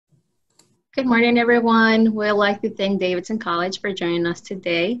Good morning, everyone. We'd like to thank Davidson College for joining us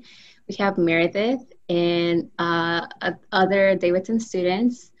today. We have Meredith and other Davidson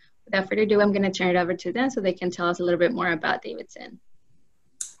students. Without further ado, I'm going to turn it over to them so they can tell us a little bit more about Davidson.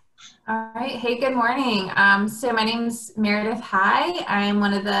 All right. Hey, good morning. So my name is Meredith High. I'm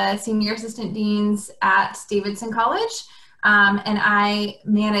one of the senior assistant deans at Davidson College, and I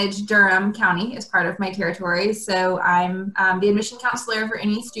manage Durham County as part of my territory. So I'm the admission counselor for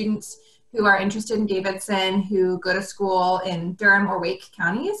any students who are interested in Davidson who go to school in Durham or Wake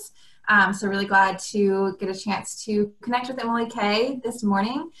counties. So really glad to get a chance to connect with Emily Kay this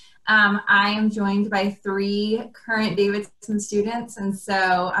morning. I am joined by 3 current Davidson students, and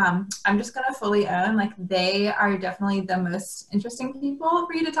so I'm just going to fully own, like, they are definitely the most interesting people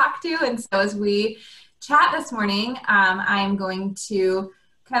for you to talk to. And so as we chat this morning, I'm going to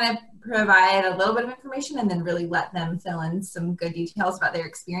kind of provide a little bit of information and then really let them fill in some good details about their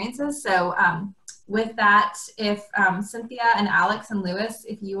experiences. So with that, if Cynthia and Alex and Lewis,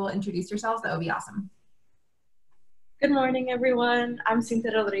 if you will introduce yourselves, that would be awesome. Good morning, everyone. I'm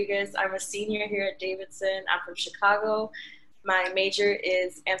Cynthia Rodriguez. I'm a senior here at Davidson. I'm from Chicago. My major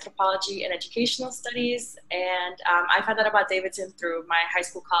is anthropology and educational studies, and I found out about Davidson through my high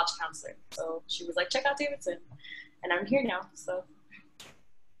school college counselor. So she was like, check out Davidson, and I'm here now. So.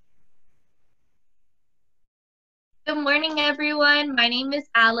 Good morning, everyone. My name is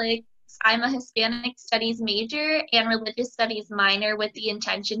Alex. I'm a Hispanic Studies major and Religious Studies minor with the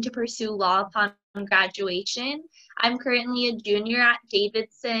intention to pursue law upon graduation. I'm currently a junior at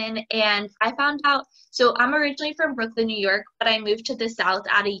Davidson, and I found out, so I'm originally from Brooklyn, New York, but I moved to the South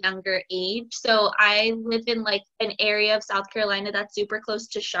at a younger age. So I live in like an area of South Carolina that's super close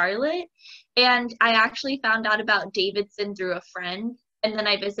to Charlotte. And I actually found out about Davidson through a friend, and then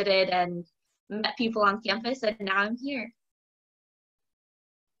I visited and met people on campus, and now I'm here.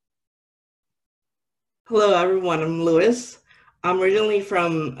 Hello, everyone. I'm Lewis. I'm originally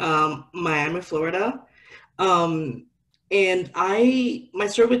from Miami, Florida. And my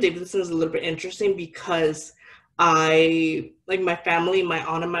story with Davidson is a little bit interesting because my family, my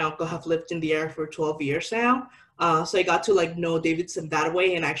aunt and my uncle have lived in the area for 12 years now. So I got to know Davidson that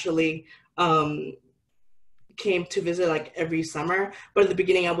way, and actually came to visit every summer. But at the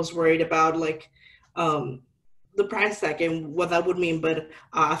beginning, I was worried about the price tag and what that would mean. But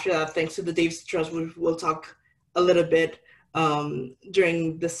after that, thanks to the Davidson Trust, we'll talk a little bit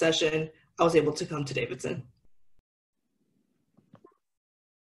during this session, I was able to come to Davidson.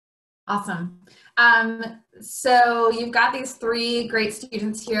 Awesome. So you've got these 3 great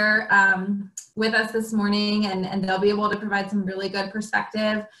students here with us this morning, and they'll be able to provide some really good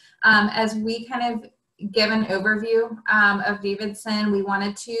perspective. As we kind of give an overview of Davidson, we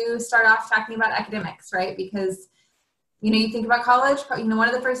wanted to start off talking about academics, right? Because, you think about college, one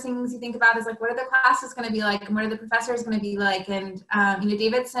of the first things you think about is what are the classes going to be like, and what are the professors going to be like? And,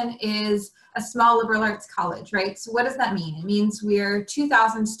 Davidson is a small liberal arts college, right? So what does that mean? It means we're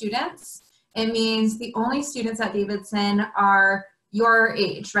 2,000 students. It means the only students at Davidson are your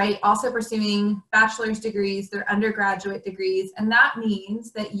age, right? Also pursuing bachelor's degrees, their undergraduate degrees. And that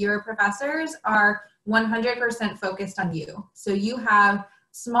means that your professors are 100% focused on you. So you have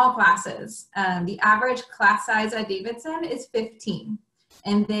small classes. The average class size at Davidson is 15,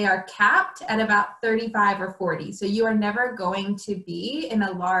 and they are capped at about 35 or 40. So you are never going to be in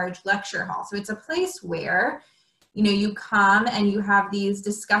a large lecture hall. So it's a place where, you come and you have these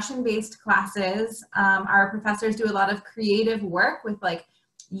discussion-based classes. Our professors do a lot of creative work with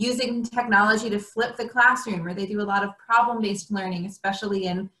using technology to flip the classroom, where they do a lot of problem-based learning, especially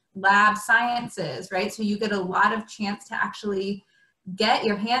in lab sciences, right? So you get a lot of chance to actually get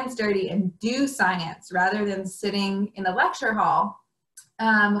your hands dirty and do science rather than sitting in a lecture hall.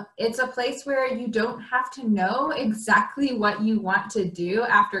 It's a place where you don't have to know exactly what you want to do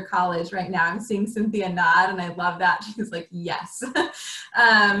after college. Right now I'm seeing Cynthia nod, and I love that. She's like, yes.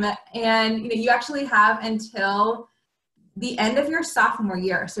 And you actually have until the end of your sophomore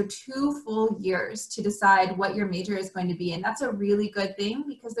year, so 2 full years, to decide what your major is going to be. And that's a really good thing,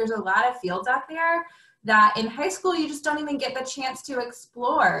 because there's a lot of fields out there that in high school you just don't even get the chance to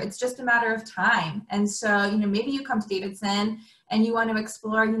explore. It's just a matter of time. And so, maybe you come to Davidson and you want to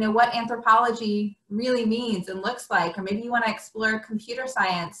explore, what anthropology really means and looks like, or maybe you want to explore computer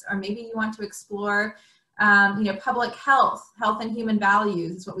science, or maybe you want to explore public health and human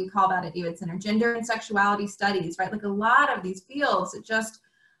values is what we call that at Davidson, or gender and sexuality studies, right? A lot of these fields that just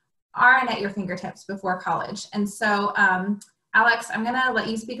aren't at your fingertips before college. And so, Alex, I'm gonna let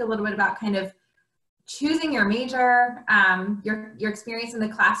you speak a little bit about kind of choosing your major, your experience in the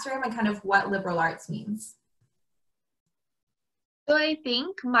classroom, and kind of what liberal arts means. So I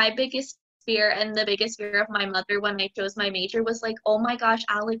think my biggest fear, and the biggest fear of my mother when I chose my major was like, oh my gosh,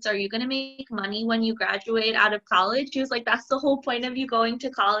 Alex, are you going to make money when you graduate out of college? She was like, that's the whole point of you going to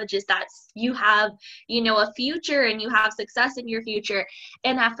college, is that you have, you know, a future and you have success in your future.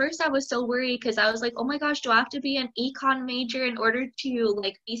 And at first I was so worried because I was like, oh my gosh, do I have to be an econ major in order to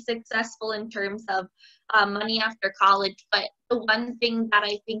like be successful in terms of money after college? But the one thing that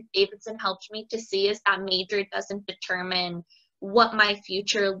I think Davidson helped me to see is that major doesn't determine what my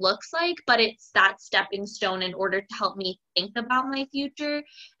future looks like, but it's that stepping stone in order to help me think about my future.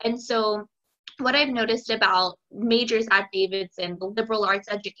 And so what I've noticed about majors at Davidson, the liberal arts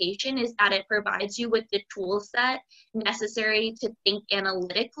education, is that it provides you with the tool set necessary to think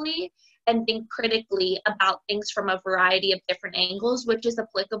analytically and think critically about things from a variety of different angles, which is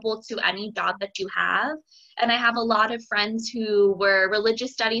applicable to any job that you have. And I have a lot of friends who were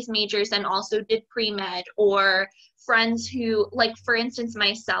religious studies majors and also did pre-med, or friends who, like for instance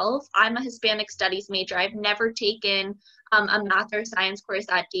myself, I'm a Hispanic studies major. I've never taken a math or science course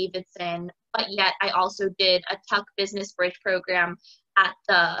at Davidson, but yet I also did a Tuck Business Bridge program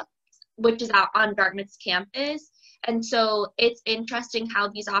which is out on Dartmouth's campus. And so it's interesting how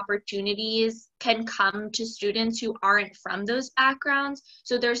these opportunities can come to students who aren't from those backgrounds.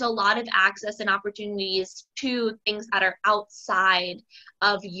 So there's a lot of access and opportunities to things that are outside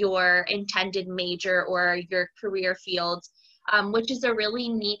of your intended major or your career field, which is a really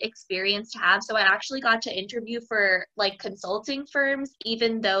neat experience to have. So I actually got to interview for like consulting firms,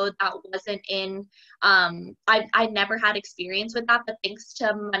 even though that wasn't in, I never had experience with that, but thanks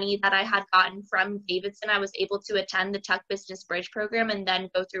to money that I had gotten from Davidson, I was able to attend the Tuck Business Bridge program and then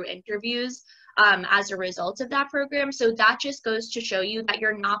go through interviews as a result of that program. So that just goes to show you that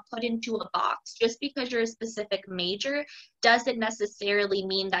you're not put into a box. Just because you're a specific major doesn't necessarily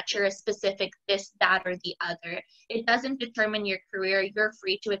mean that you're a specific this, that, or the other. It doesn't determine your career. You're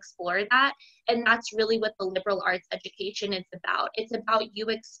free to explore that. And that's really what the liberal arts education is about. It's about you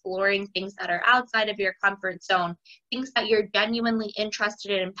exploring things that are outside of your comfort zone, things that you're genuinely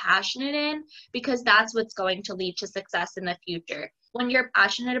interested in and passionate in, because that's what's going to lead to success in the future. When you're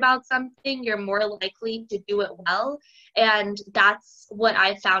passionate about something, you're more likely to do it well. And that's what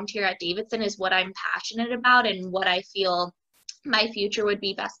I found here at Davidson, is what I'm passionate about and what I feel my future would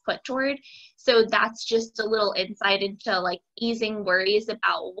be best put toward. So that's just a little insight into like easing worries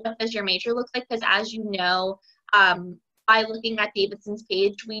about what does your major look like, because as you know, by looking at Davidson's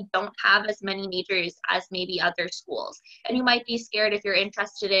page, we don't have as many majors as maybe other schools. And you might be scared if you're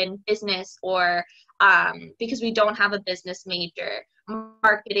interested in business or because we don't have a business major,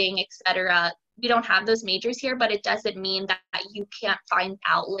 marketing, etc. We don't have those majors here, but it doesn't mean that you can't find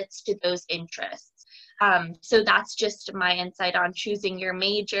outlets to those interests. So that's just my insight on choosing your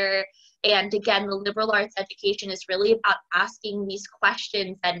major. And again, the liberal arts education is really about asking these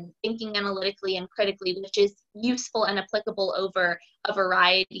questions and thinking analytically and critically, which is useful and applicable over a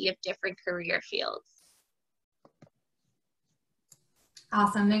variety of different career fields.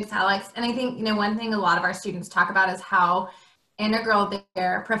 Awesome, thanks, Alex. And I think, you know, one thing a lot of our students talk about is how integral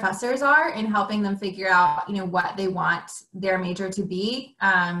their professors are in helping them figure out, you know, what they want their major to be,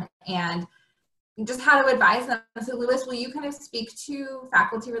 and just how to advise them. So Louis, will you kind of speak to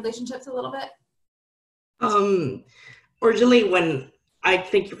faculty relationships a little bit? Originally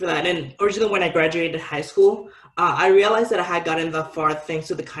thank you for that. And originally when I graduated high school, I realized that I had gotten that far thanks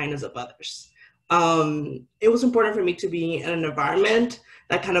to the kindness of others. It was important for me to be in an environment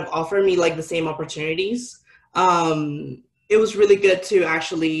that kind of offered me like the same opportunities. It was really good to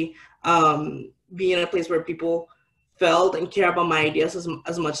actually be in a place where people felt and cared about my ideas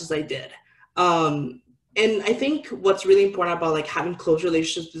as much as I did. And I think what's really important about like having close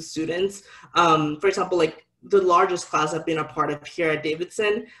relationships with students, for example, like the largest class I've been a part of here at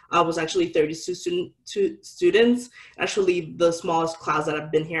Davidson was actually 32 students. Actually, the smallest class that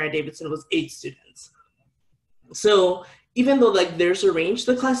I've been here at Davidson was 8 students. So even though like there's a range,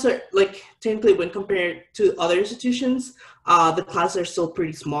 the classes are like technically when compared to other institutions, the classes are still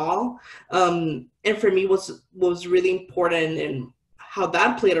pretty small. And for me, what was really important and how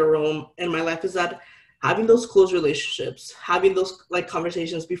that played a role in my life is that having those close relationships, having those like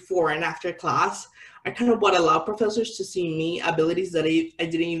conversations before and after class are kind of what allowed professors to see me abilities that I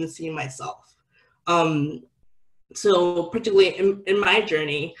didn't even see in myself. So particularly in my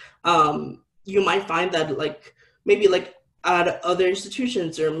journey, you might find that like maybe like at other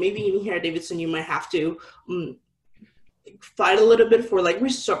institutions or maybe even here at Davidson, you might have to fight a little bit for like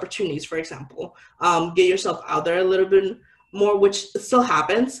research opportunities, for example, get yourself out there a little bit more, which still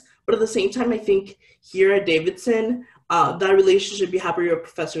happens. But at the same time, I think here at Davidson, that relationship you have with your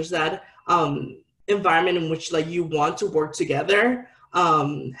professors, that environment in which like you want to work together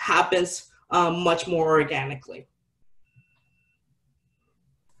happens much more organically.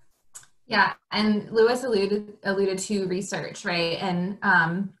 Yeah, and Lewis alluded to research, right? And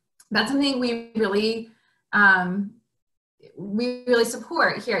that's something we really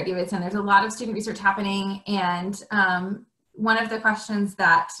support here at Davidson. There's a lot of student research happening, and one of the questions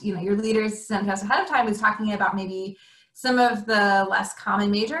that your leaders sent us ahead of time was talking about maybe some of the less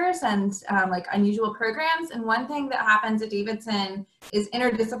common majors and like unusual programs. And one thing that happens at Davidson is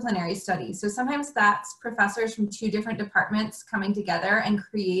interdisciplinary studies. So sometimes that's professors from 2 different departments coming together and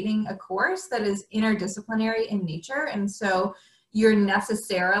creating a course that is interdisciplinary in nature. And so you're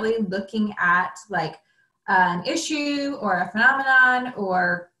necessarily looking at like an issue or a phenomenon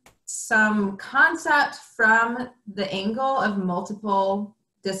or some concept from the angle of multiple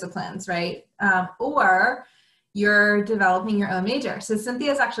disciplines, right? Or you're developing your own major. So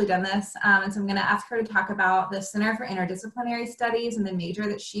Cynthia's actually done this, and so I'm going to ask her to talk about the Center for Interdisciplinary Studies and the major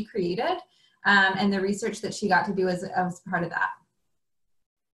that she created, and the research that she got to do as part of that.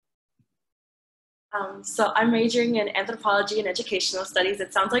 So I'm majoring in anthropology and educational studies.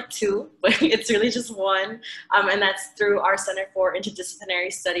 It sounds like 2, but it's really just 1. And that's through our Center for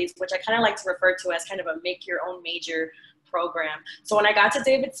Interdisciplinary Studies, which I kind of like to refer to as kind of a make your own major program. So when I got to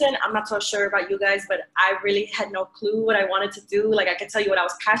Davidson, I'm not so sure about you guys, but I really had no clue what I wanted to do. Like I could tell you what I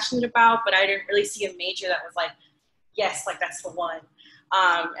was passionate about, but I didn't really see a major that was like, yes, like that's the one.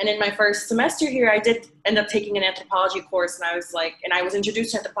 And in my first semester here, I did end up taking an anthropology course, and I was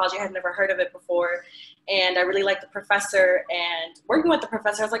introduced to anthropology. I had never heard of it before, and I really liked the professor, and working with the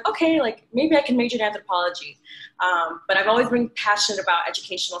professor, I was like, okay, like maybe I can major in anthropology. But I've always been passionate about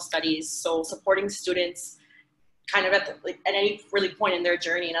educational studies, so supporting students kind of at any really point in their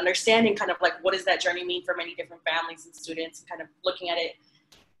journey and understanding kind of like what does that journey mean for many different families and students, and kind of looking at it,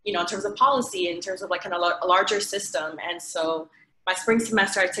 in terms of policy, in terms of like kind of a larger system. And so my spring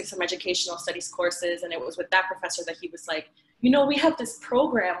semester, I took some educational studies courses, and it was with that professor that he was like, we have this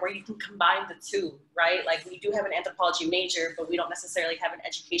program where you can combine the 2, right? Like we do have an anthropology major, but we don't necessarily have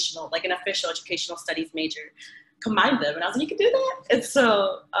an official educational studies major. Combine them. And I was like, you can do that? And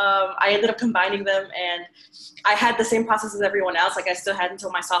so I ended up combining them, and I had the same process as everyone else. Like I still had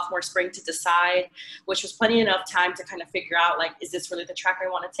until my sophomore spring to decide, which was plenty enough time to kind of figure out, like, is this really the track I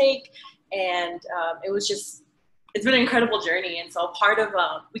want to take? And it's been an incredible journey. And so part of,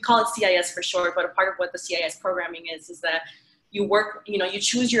 we call it CIS for short, but a part of what the CIS programming is that you work, you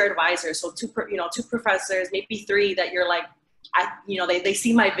choose your advisors. So 2 professors, maybe 3 that you're like, they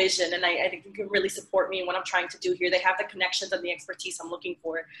see my vision, and I think you can really support me in what I'm trying to do here. They have the connections and the expertise I'm looking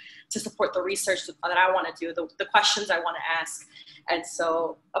for to support the research that I want to do, the questions I want to ask. And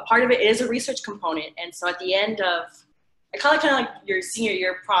so a part of it is a research component. And so at the end of, I call it kind of like your senior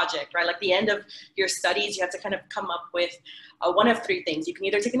year project, right? Like the end of your studies, you have to kind of come up with one of 3 things. You can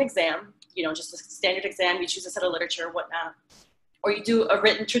either take an exam, just a standard exam, you choose a set of literature or whatnot, or you do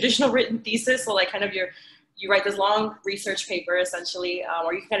a traditional written thesis. So like kind of you write this long research paper essentially,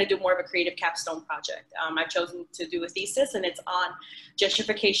 or you can kind of do more of a creative capstone project. I've chosen to do a thesis, and it's on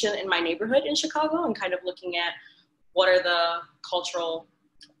gentrification in my neighborhood in Chicago, and kind of looking at what are the cultural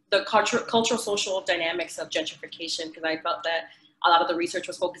social dynamics of gentrification, because I felt that a lot of the research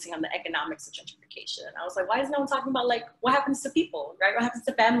was focusing on the economics of gentrification. And I was like, why is no one talking about like what happens to people, right? What happens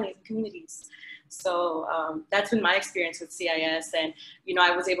to families and communities? So that's been my experience with CIS. And,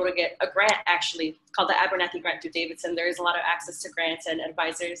 I was able to get a grant actually called the Abernathy Grant through Davidson. There is a lot of access to grants and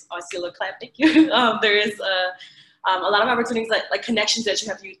advisors. Oh, I see a little clap, thank you. There is a lot of opportunities like connections that you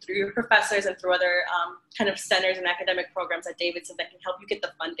have through your professors and through other kind of centers and academic programs at Davidson that can help you get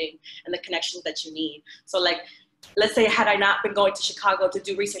the funding and the connections that you need. So like, let's say had I not been going to Chicago to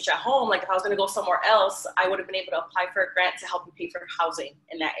do research at home, like if I was going to go somewhere else, I would have been able to apply for a grant to help me pay for housing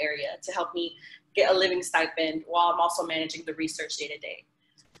in that area, to help me get a living stipend while I'm also managing the research day to day.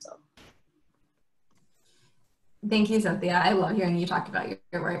 So. Thank you, Cynthia. I love hearing you talk about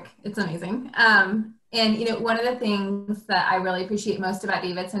your work. It's amazing. And one of the things that I really appreciate most about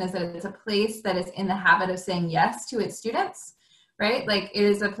Davidson is that it's a place that is in the habit of saying yes to its students, right? Like it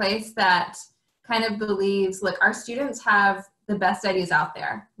is a place that kind of believes, look, our students have the best ideas out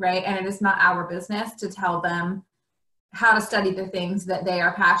there, right? And it is not our business to tell them how to study the things that they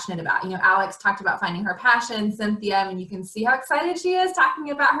are passionate about. Alex talked about finding her passion. Cynthia, you can see how excited she is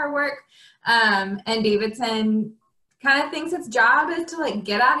talking about her work. And Davidson kind of thinks its job is to like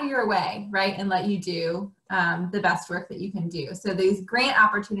get out of your way, right? And let you do the best work that you can do. So these grant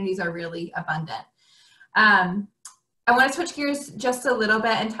opportunities are really abundant. I want to switch gears just a little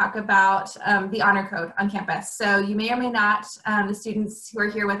bit and talk about the honor code on campus. So you may or may not, the students who are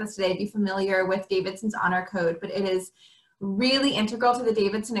here with us today, be familiar with Davidson's honor code, but it is really integral to the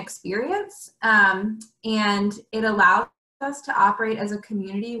Davidson experience. And it allows us to operate as a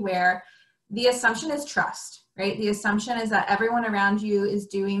community where the assumption is trust, right? The assumption is that everyone around you is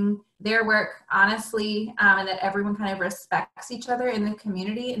doing their work honestly, and that everyone kind of respects each other in the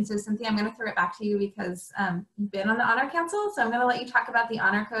community. And so, Cynthia, I'm going to throw it back to you because you've been on the Honor Council. So I'm going to let you talk about the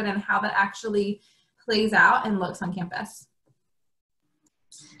Honor Code and how that actually plays out and looks on campus.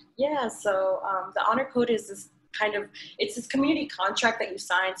 Yeah, so the Honor Code is this it's this community contract that you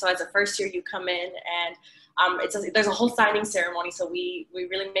sign. So as a first year, you come in and there's a whole signing ceremony. So we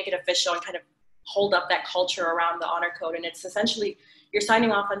really make it official and kind of hold up that culture around the Honor Code. And it's essentially, you're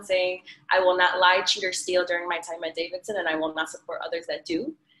signing off on saying, I will not lie, cheat, or steal during my time at Davidson, and I will not support others that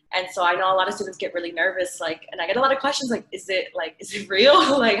do. And so I know a lot of students get really nervous, and I get a lot of questions is it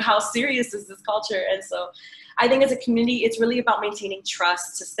real? Like, how serious is this culture? And so I think as a community, it's really about maintaining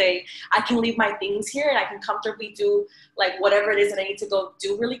trust to say, I can leave my things here and I can comfortably do whatever it is that I need to go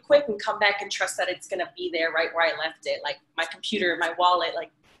do really quick and come back and trust that it's gonna be there right where I left it, like my computer, my wallet,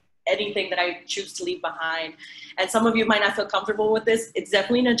 anything that I choose to leave behind. And some of you might not feel comfortable with this. It's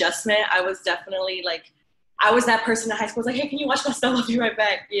definitely an adjustment. I was definitely I was that person in high school, hey, can you watch my stuff? I'll be right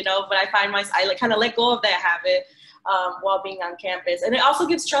back, but I find I kind of let go of that habit while being on campus. And it also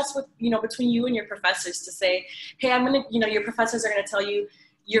gives trust with, between you and your professors to say, hey, I'm going to, your professors are going to tell you,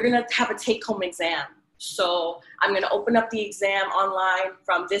 you're going to have a take-home exam. So I'm going to open up the exam online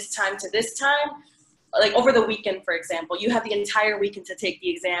from this time to this time. Over the weekend, for example, you have the entire weekend to take the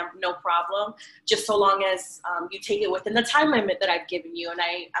exam, no problem, just so long as you take it within the time limit that I've given you. And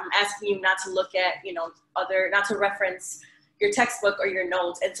I'm asking you not to look at, not to reference your textbook or your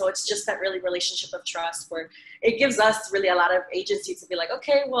notes. And so it's just that really relationship of trust where it gives us really a lot of agency to be like,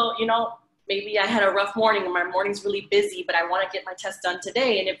 okay, well, maybe I had a rough morning and my morning's really busy, but I want to get my test done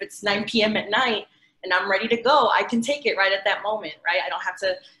today. And if it's 9 p.m. at night and I'm ready to go, I can take it right at that moment, right? I don't have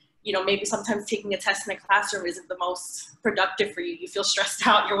to, maybe sometimes taking a test in a classroom isn't the most productive for you. You feel stressed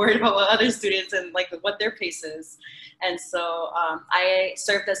out. You're worried about what other students and what their pace is. And so I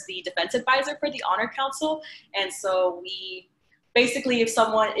served as the defense advisor for the Honor Council. And so we basically,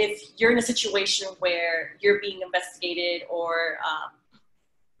 if you're in a situation where you're being investigated or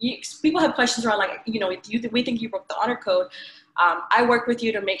people have questions around we think you broke the Honor Code, I work with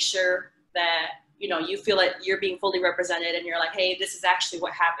you to make sure that you feel like you're being fully represented and you're like, hey, this is actually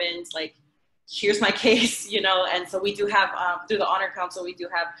what happened. Here's my case, and so we do have, through the Honor Council, we do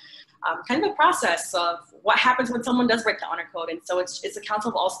have kind of a process of what happens when someone does break the Honor Code. And so it's a council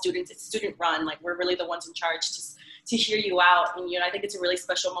of all students, it's student run, we're really the ones in charge to hear you out. And, I think it's a really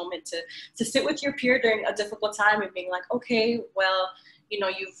special moment to sit with your peer during a difficult time and being like, okay, well,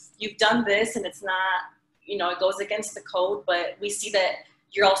 you've done this and it's not, it goes against the code, but we see that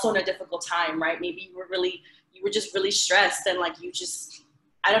you're also in a difficult time, right? Maybe you were just really stressed and you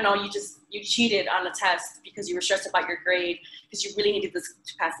cheated on a test because you were stressed about your grade because you really needed to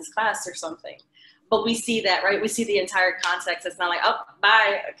pass this class or something. But we see that, right? We see the entire context. It's not like, oh,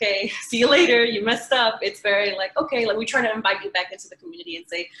 bye, okay, see you later, you messed up. It's very okay, we try to invite you back into the community and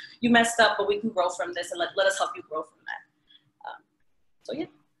say, you messed up, but we can grow from this and let us help you grow from that. So yeah.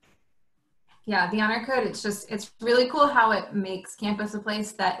 Yeah, the Honor Code, it's really cool how it makes campus a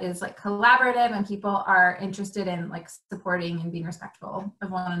place that is collaborative and people are interested in supporting and being respectful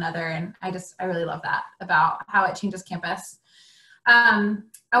of one another. And I really love that about how it changes campus. I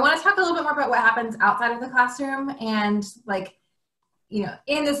want to talk a little bit more about what happens outside of the classroom and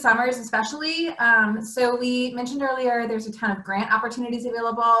in the summers especially. So we mentioned earlier, there's a ton of grant opportunities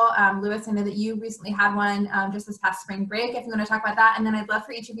available. Lewis, I know that you recently had one just this past spring break, if you want to talk about that. And then I'd love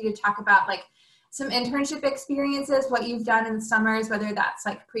for each of you to talk about some internship experiences, what you've done in the summers, whether that's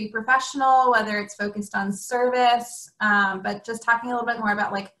pre-professional, whether it's focused on service, but just talking a little bit more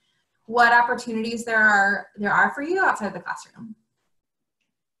about what opportunities there are for you outside of the classroom.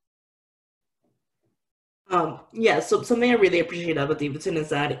 Yeah, so something I really appreciate about Davidson is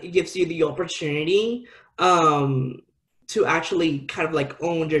that it gives you the opportunity to actually kind of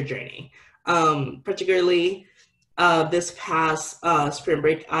own your journey. Particularly this past spring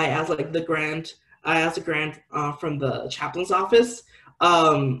break, I asked a grant from the chaplain's office.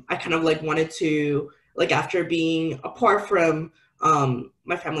 I kind of wanted to after being apart from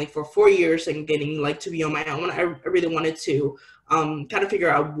my family for 4 years and getting to be on my own, I really wanted to kind of figure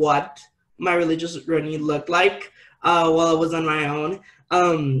out what my religious journey looked like while I was on my own.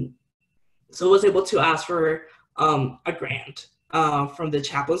 So I was able to ask for a grant from the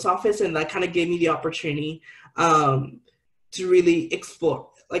chaplain's office, and that kind of gave me the opportunity to really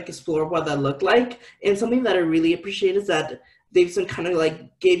explore what that looked like. And something that I really appreciate is that Davidson kind of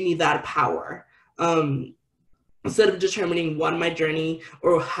gave me that power. instead of determining what my journey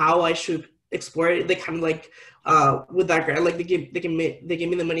or how I should explore it, they kind of like with that grant, like they gave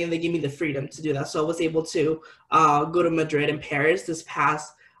me the money and they gave me the freedom to do that. So I was able to go to Madrid and Paris this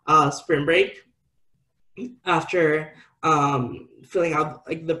past spring break after filling out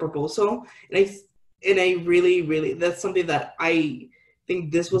like the proposal, and I really that's something that I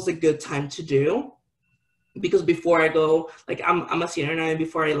think this was a good time to do, because before I go, like I'm a senior now, and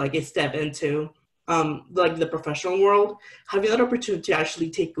before I step into like the professional world, having that opportunity to actually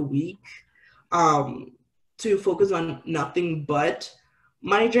take a week to focus on nothing but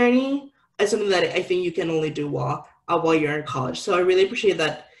my journey is something that I think you can only do while you're in college. So I really appreciate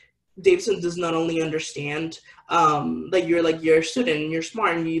that Davidson does not only understand that you're a student and you're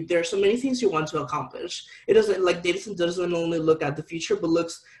smart and there are so many things you want to accomplish. It doesn't, like, Davidson doesn't only look at the future, but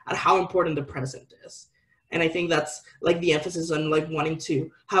looks at how important the present is. And I think that's like the emphasis on like wanting to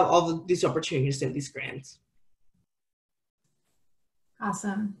have all these opportunities and these grants.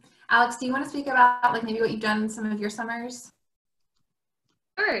 Awesome. Alex, do you want to speak about like maybe what you've done in some of your summers?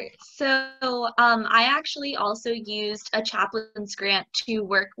 Sure. So I actually also used a chaplain's grant to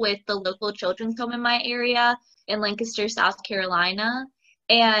work with the local children's home in my area in Lancaster, South Carolina.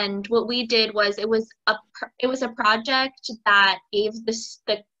 And what we did was it was a project that gave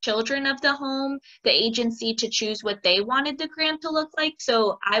the children of the home the agency to choose what they wanted the grant to look like.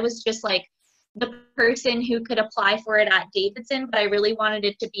 So I was just like the person who could apply for it at Davidson, but I really wanted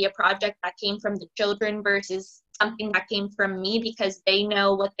it to be a project that came from the children versus something that came from me, because they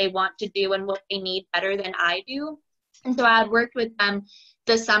know what they want to do and what they need better than I do. And so I had worked with them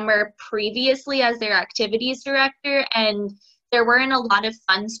the summer previously as their activities director, and there weren't a lot of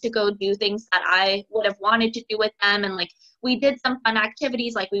funds to go do things that I would have wanted to do with them. And like we did some fun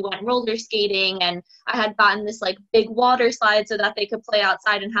activities, like we went roller skating, and I had gotten this like big water slide so that they could play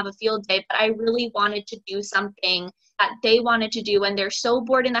outside and have a field day. But I really wanted to do something that they wanted to do, and they're so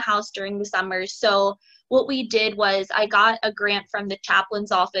bored in the house during the summers. So what we did was I got a grant from the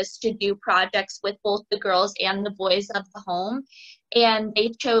chaplain's office to do projects with both the girls and the boys of the home. And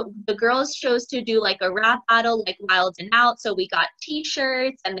the girls chose to do like a rap battle, like Wild and Out. So we got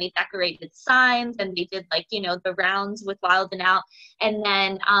t-shirts and they decorated signs and they did like, the rounds with Wild and Out. And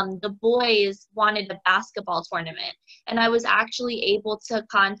then the boys wanted a basketball tournament. And I was actually able to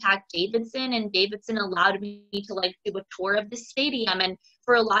contact Davidson, and Davidson allowed me to like do a tour of the stadium. And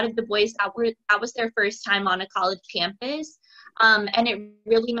for a lot of the boys, that was their first time on a college campus. And it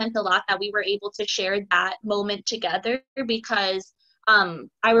really meant a lot that we were able to share that moment together, because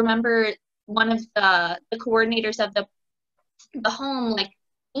I remember one of the coordinators of the home like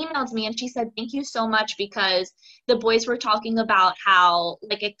emailed me, and she said, thank you so much, because the boys were talking about how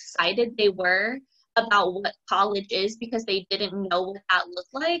like excited they were about what college is, because they didn't know what that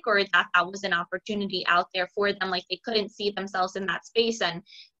looked like, or that was an opportunity out there for them. Like they couldn't see themselves in that space, and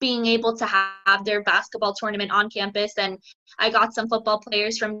being able to have their basketball tournament on campus. And I got some football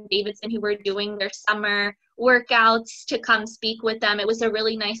players from Davidson who were doing their summer workouts to come speak with them. It was a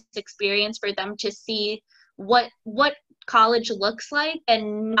really nice experience for them to see what college looks like,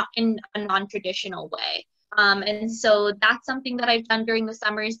 and not in a non-traditional way. And so that's something that I've done during the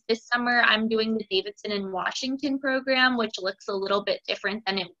summers. This summer, I'm doing the Davidson in Washington program, which looks a little bit different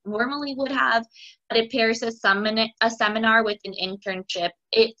than it normally would have, but it pairs a seminar with an internship.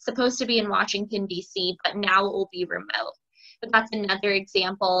 It's supposed to be in Washington, D.C., but now it will be remote. But that's another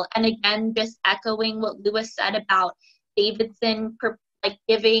example. And again, just echoing what Lewis said about Davidson, like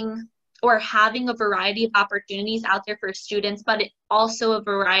giving or having a variety of opportunities out there for students, but also a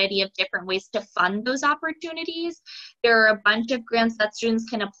variety of different ways to fund those opportunities. There are a bunch of grants that students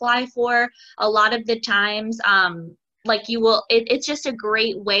can apply for. A lot of the times, it's just a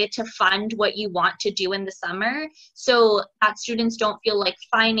great way to fund what you want to do in the summer, so that students don't feel like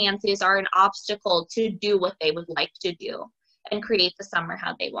finances are an obstacle to do what they would like to do and create the summer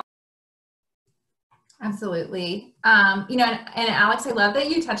how they want. Absolutely. And Alex, I love that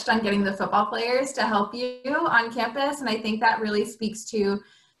you touched on getting the football players to help you on campus. And I think that really speaks to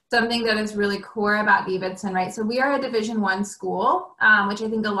something that is really core about Davidson, right? So we are a Division I school, which I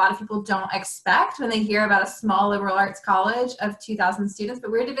think a lot of people don't expect when they hear about a small liberal arts college of 2,000 students,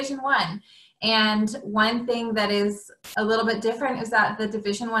 but we're Division I. And one thing that is a little bit different is that the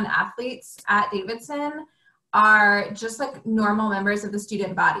Division I athletes at Davidson are just like normal members of the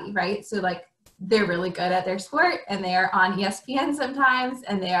student body, right? So like they're really good at their sport, and they are on ESPN sometimes,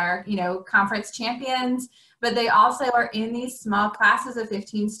 and they are, conference champions, but they also are in these small classes of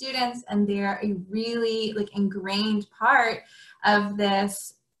 15 students, and they're a really like ingrained part of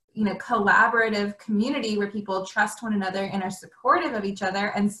this collaborative community where people trust one another and are supportive of each other.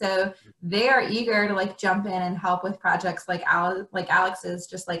 And so they are eager to like jump in and help with projects like Alex's,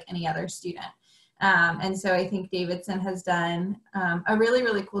 just like any other student. And so I think Davidson has done a really,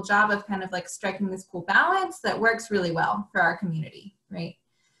 really cool job of kind of like striking this cool balance that works really well for our community, right?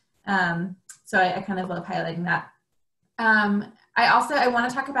 So I kind of love highlighting that. I want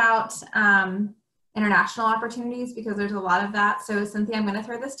to talk about international opportunities, because there's a lot of that. So Cynthia, I'm going to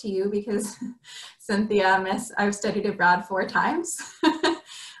throw this to you, because Cynthia, I've studied abroad 4 times,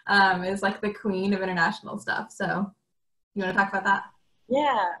 is like the queen of international stuff. So you want to talk about that?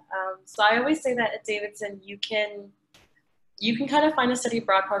 Yeah, so I always say that at Davidson, you can kind of find a study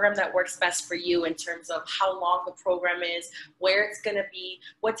abroad program that works best for you in terms of how long the program is, where it's going to be,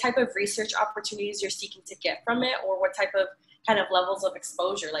 what type of research opportunities you're seeking to get from it, or what type of kind of levels of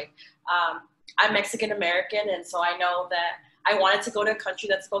exposure. Like, I'm Mexican American, and so I know that I wanted to go to a country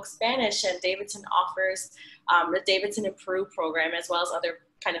that spoke Spanish, and Davidson offers the Davidson Improve program, as well as other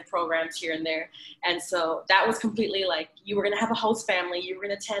kind of programs here and there. And so that was completely like, you were going to have a host family, you were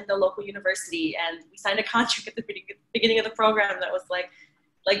going to attend the local university, and we signed a contract at the beginning of the program that was like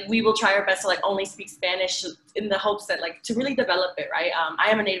we will try our best to like only speak Spanish, in the hopes that like to really develop it, right? I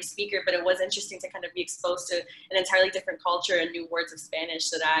am a native speaker, but it was interesting to kind of be exposed to an entirely different culture and new words of Spanish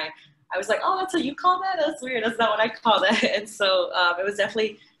that I was like, oh, that's what you call that? That's weird. That's not what I call that. And so it was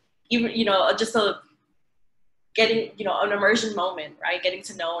definitely, even, just getting, an immersion moment, right? Getting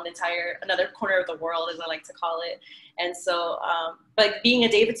to know another corner of the world, as I like to call it. And so, but being a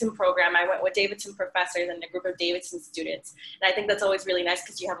Davidson program, I went with Davidson professors and a group of Davidson students. And I think that's always really nice,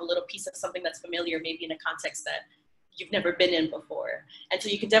 because you have a little piece of something that's familiar, maybe in a context that you've never been in before. And so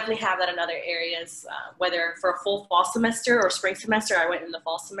you can definitely have that in other areas, whether for a full fall semester or spring semester. I went in the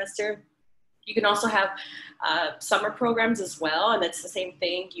fall semester. You can also have summer programs as well, and it's the same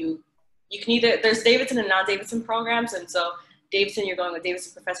thing. You can there's Davidson and non-Davidson programs, and so Davidson, you're going with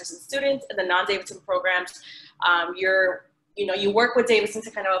Davidson professors and students, and the non-Davidson programs, you work with Davidson to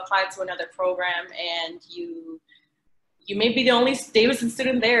kind of apply to another program, and you may be the only Davidson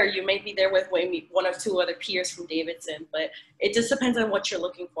student there. You may be there with maybe 1 or 2 other peers from Davidson, but it just depends on what you're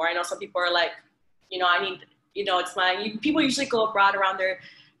looking for. I know some people are like, people usually go abroad around their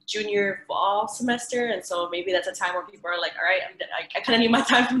junior fall semester, and so maybe that's a time where people are like, all right, I kind of need my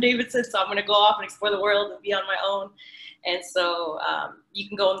time from Davidson, so I'm going to go off and explore the world and be on my own. And so you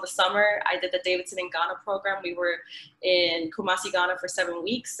can go in the summer. I did the Davidson in Ghana program. We were in Kumasi, Ghana for 7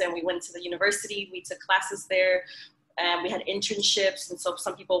 weeks, and we went to the university. We took classes there, and we had internships. And so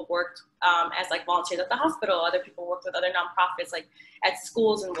some people worked as like volunteers at the hospital. Other people worked with other nonprofits, like at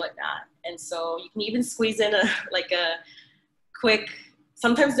schools and whatnot. And so you can even squeeze in a quick,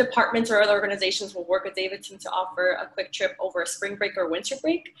 sometimes departments or other organizations will work with Davidson to offer a quick trip over a spring break or winter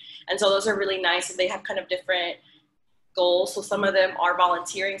break. And so those are really nice, and they have kind of different goals. So some of them are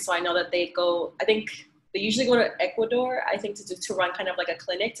volunteering. So I know that they usually go to Ecuador, I think, to run kind of like a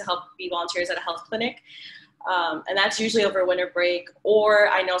clinic, to help be volunteers at a health clinic. And that's usually over winter break. Or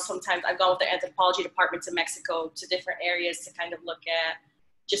I know sometimes I've gone with the anthropology department to Mexico, to different areas, to kind of look at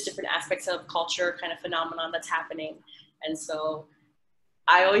just different aspects of culture, kind of phenomenon that's happening. And so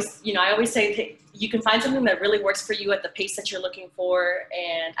I always say you can find something that really works for you at the pace that you're looking for.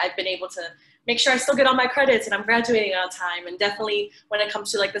 And I've been able to make sure I still get all my credits and I'm graduating on time. And definitely when it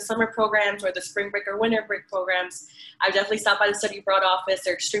comes to like the summer programs or the spring break or winter break programs, I definitely stop by the study abroad office.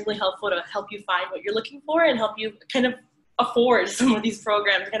 They're extremely helpful to help you find what you're looking for and help you kind of afford some of these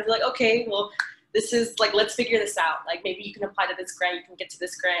programs. Kind of be like, okay, well, this is like, let's figure this out. Like maybe you can apply to this grant, you can get to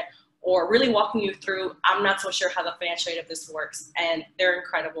this grant, or really walking you through, I'm not so sure how the financial aid of this works. And they're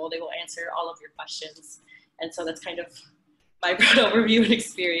incredible. They will answer all of your questions. And so that's kind of my broad overview and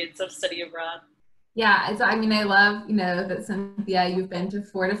experience of study abroad. Yeah, I mean, I love, that Cynthia, you've been to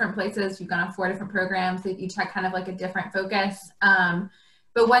 4 different places, you've gone on 4 different programs, they each had kind of like a different focus.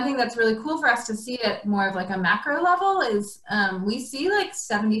 But one thing that's really cool for us to see at more of like a macro level is we see like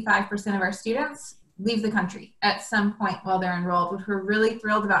 75% of our students leave the country at some point while they're enrolled, which we're really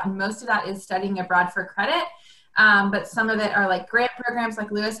thrilled about. And most of that is studying abroad for credit. But some of it are like grant programs like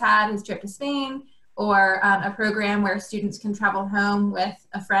Lewis had his trip to Spain, or a program where students can travel home with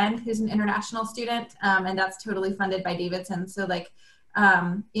a friend who's an international student. And that's totally funded by Davidson. So like,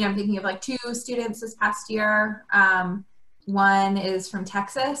 I'm thinking of like 2 students this past year. One is from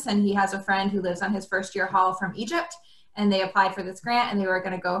Texas, and he has a friend who lives on his first year haul from Egypt, and they applied for this grant and they were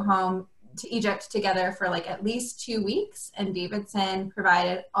going to go home to Egypt together for like at least 2 weeks, and Davidson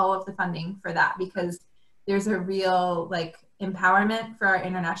provided all of the funding for that, because there's a real like empowerment for our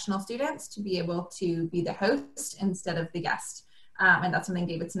international students to be able to be the host instead of the guest. And that's something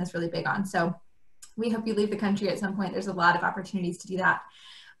Davidson is really big on. So we hope you leave the country at some point. There's a lot of opportunities to do that.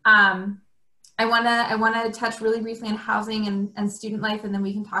 I want to touch really briefly on housing and student life, and then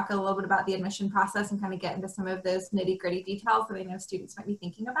we can talk a little bit about the admission process and kind of get into some of those nitty-gritty details that I know students might be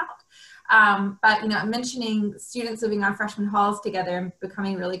thinking about. But, you know, mentioning students living on freshman halls together and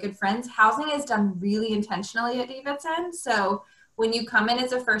becoming really good friends, housing is done really intentionally at Davidson. So when you come in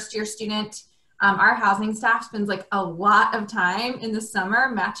as a first-year student, our housing staff spends like a lot of time in the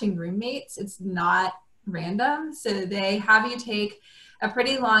summer matching roommates. It's not random. So they have you take a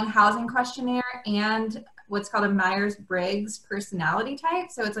pretty long housing questionnaire and what's called a Myers-Briggs personality type.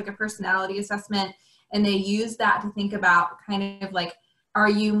 So it's like a personality assessment, and they use that to think about kind of like, are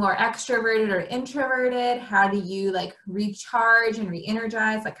you more extroverted or introverted? How do you like recharge and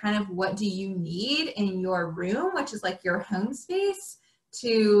re-energize? Like kind of what do you need in your room, which is like your home space,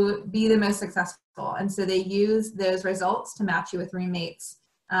 to be the most successful. And so they use those results to match you with roommates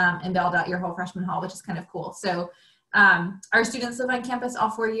and build out your whole freshman hall, which is kind of cool. So our students live on campus all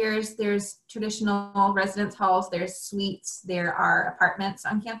 4 years. There's traditional residence halls, there's suites, there are apartments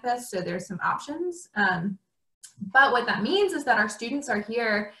on campus, so there's some options. But what that means is that our students are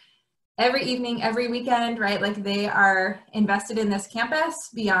here every evening, every weekend, right? Like they are invested in this campus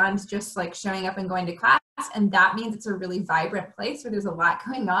beyond just like showing up and going to class. And that means it's a really vibrant place where there's a lot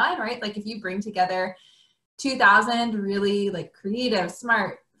going on, right? Like if you bring together 2,000 really like creative,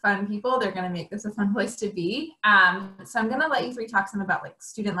 smart, fun people, they're going to make this a fun place to be. So I'm going to let you three talk some about like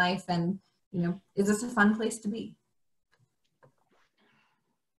student life and, you know, is this a fun place to be?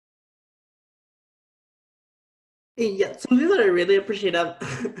 Yeah, something that I really appreciate I've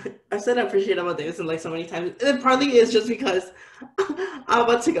said I appreciate about Davidson like so many times. It partly is just because I'm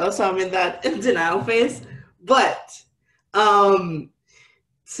about to go, so I'm in that denial phase. But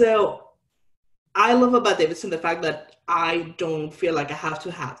so I love about Davidson the fact that I don't feel like I have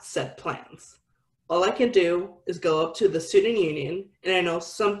to have set plans. All I can do is go up to the student union, and I know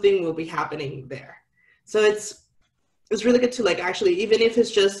something will be happening there. So it's really good to like actually, even if it's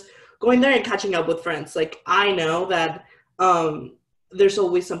just going there and catching up with friends. Like I know that there's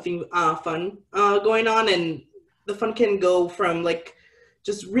always something fun going on, and the fun can go from like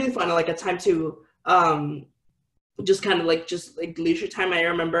just really fun, like a time to just kind of like just like leisure time. I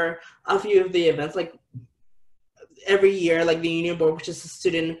remember a few of the events like every year, like the union board, which is a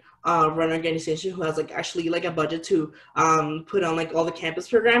student run organization who has like actually like a budget to put on like all the campus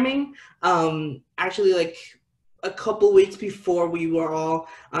programming. Actually like a couple weeks before we were all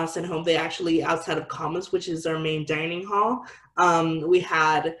sent home, they actually, outside of Commons, which is our main dining hall, we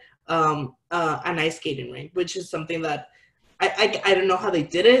had an ice skating rink, which is something that I don't know how they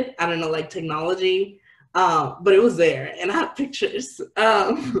did it. I don't know, like technology, but it was there, and I have pictures.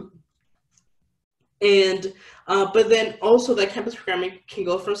 But then also that campus programming can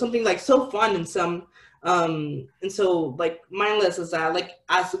go from something like so fun and some and so like mindless as that, like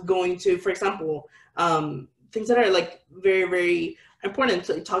as going to, for example, things that are like very, very important,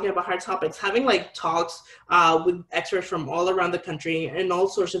 like talking about hard topics, having like talks with experts from all around the country and all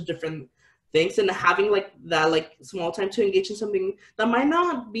sorts of different things, and having like that like small time to engage in something that might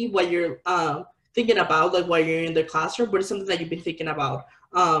not be what you're thinking about like while you're in the classroom, but it's something that you've been thinking about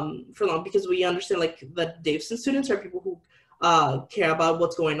for long, because we understand like that Davidson students are people who care about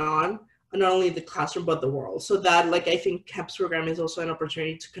what's going on, not only the classroom but the world. So that like I think campus program is also an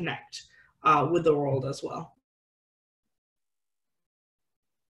opportunity to connect with the world as well.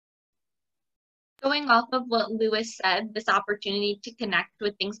 Going off of what Lewis said, this opportunity to connect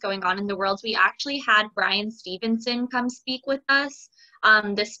with things going on in the world, we actually had Brian Stevenson come speak with us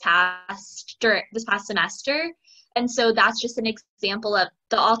this past semester. And so that's just an example of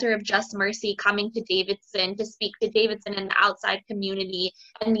the author of Just Mercy coming to Davidson to speak to Davidson and the outside community,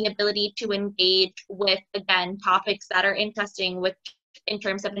 and the ability to engage with, again, topics that are interesting with in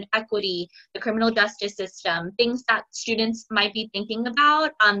terms of inequity, the criminal justice system, things that students might be thinking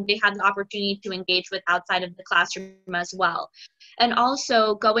about. They have the opportunity to engage with outside of the classroom as well. And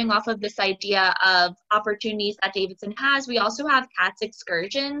also going off of this idea of opportunities that Davidson has, we also have CATS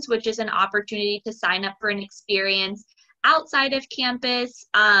excursions, which is an opportunity to sign up for an experience outside of campus.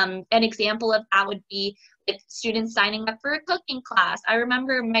 An example of that would be like students signing up for a cooking class. I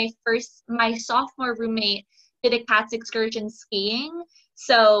remember my sophomore roommate did a CATS excursion skiing.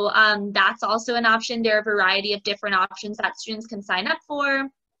 So that's also an option. There are a variety of different options that students can sign up for.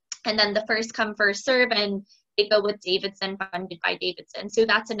 And then the first come, first serve, and they go with Davidson, funded by Davidson. So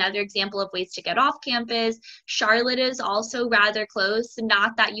that's another example of ways to get off campus. Charlotte is also rather close,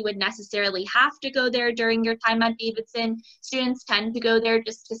 not that you would necessarily have to go there during your time at Davidson. Students tend to go there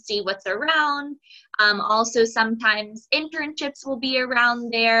just to see what's around. Also, sometimes internships will be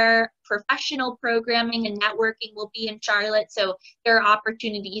around there, professional programming and networking will be in Charlotte, so there are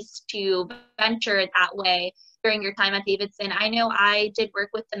opportunities to venture that way during your time at Davidson. I know I did work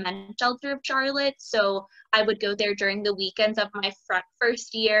with the men's shelter of Charlotte, so I would go there during the weekends of my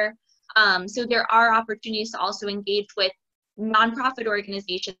first year. So there are opportunities to also engage with nonprofit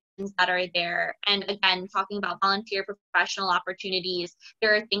organizations that are there. And again, talking about volunteer professional opportunities,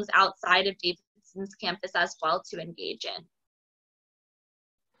 there are things outside of Davidson's campus as well to engage in.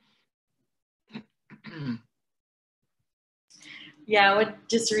 Yeah, I would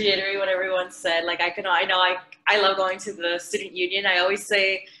just reiterate what everyone said. Like I love going to the student union. I always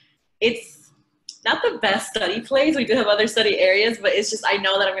say it's not the best study place. We do have other study areas, but it's just, I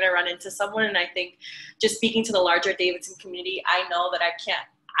know that I'm going to run into someone. And I think just speaking to the larger Davidson community, I know that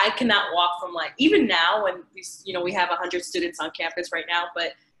I cannot walk from, like, even now when we have 100 students on campus right now,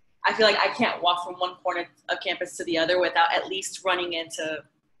 but I feel like I can't walk from one corner of campus to the other without at least running into,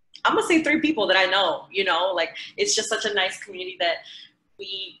 I'm gonna say 3 people that I know, like, it's just such a nice community that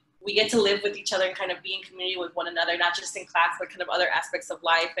we get to live with each other and kind of be in community with one another, not just in class, but kind of other aspects of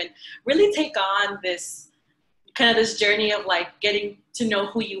life, and really take on this journey of, like, getting to know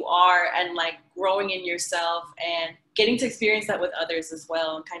who you are and, like, growing in yourself and getting to experience that with others as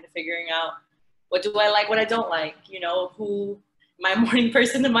well, and kind of figuring out, what do I like, what I don't like, who am I a morning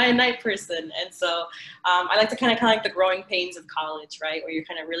person, am I a night person? And so I like to kind of like the growing pains of college, right? Where you're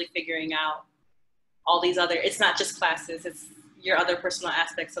kind of really figuring out all these other, it's not just classes, it's your other personal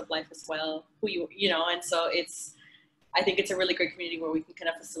aspects of life as well, and so I think it's a really great community where we can kind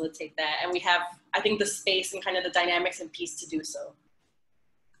of facilitate that. And we have, I think, the space and kind of the dynamics and peace to do so.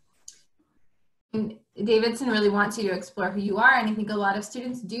 And Davidson really wants you to explore who you are. And I think a lot of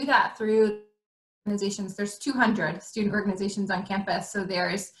students do that through organizations. There's 200 student organizations on campus. So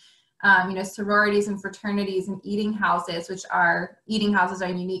there's, sororities and fraternities and eating houses, eating houses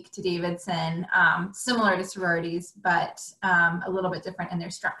are unique to Davidson, similar to sororities, but a little bit different in their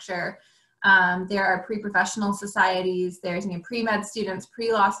structure. There are pre-professional societies, there's pre-med students,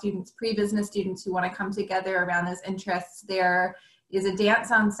 pre-law students, pre-business students who want to come together around those interests. There is a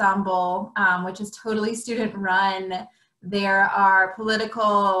dance ensemble, which is totally student run. There are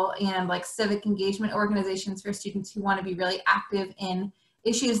political and, like, civic engagement organizations for students who want to be really active in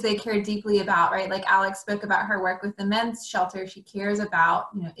issues they care deeply about, right? Like Alex spoke about her work with the men's shelter. She cares about,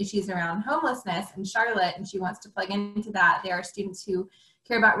 issues around homelessness in Charlotte, and she wants to plug into that. There are students who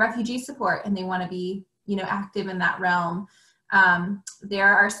care about refugee support and they want to be, active in that realm.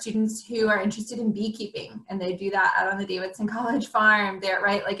 There are students who are interested in beekeeping and they do that out on the Davidson College farm there,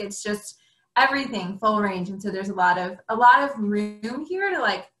 right? Like, it's just everything, full range. And so there's a lot of room here to,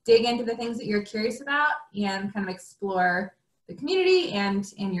 like, dig into the things that you're curious about and kind of explore the community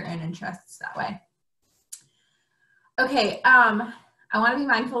and your own interests that way. Okay, I want to be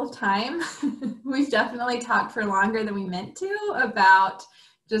mindful of time. We've definitely talked for longer than we meant to about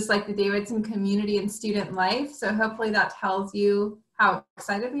just, like, the Davidson community and student life. So hopefully that tells you how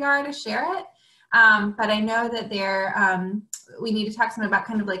excited we are to share it. But I know that we need to talk some about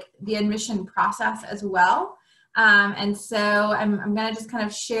kind of, like, the admission process as well. And so I'm going to just kind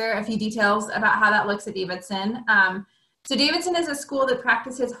of share a few details about how that looks at Davidson. So Davidson is a school that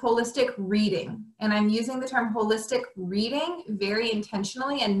practices holistic reading, and I'm using the term holistic reading very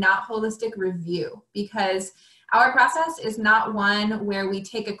intentionally and not holistic review, because our process is not one where we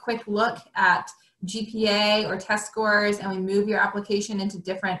take a quick look at GPA or test scores and we move your application into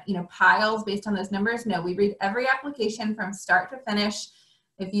different, piles based on those numbers. No, we read every application from start to finish.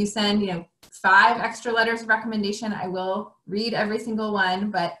 If you send, 5 extra letters of recommendation, I will read every single one,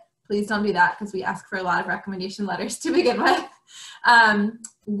 but please don't do that because we ask for a lot of recommendation letters to begin with.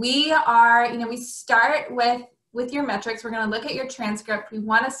 We start with your metrics. We're going to look at your transcript. We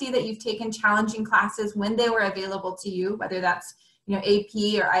want to see that you've taken challenging classes when they were available to you, whether that's, AP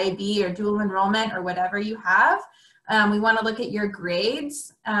or IB or dual enrollment or whatever you have. We want to look at your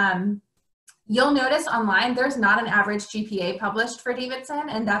grades. You'll notice online there's not an average GPA published for Davidson,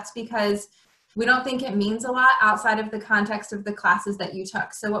 and that's because we don't think it means a lot outside of the context of the classes that you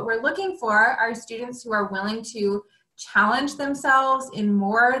took. So what we're looking for are students who are willing to challenge themselves in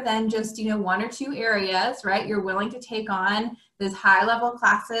more than just, 1 or 2 areas, right? You're willing to take on those high-level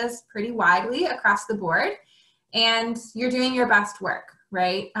classes pretty widely across the board, and you're doing your best work,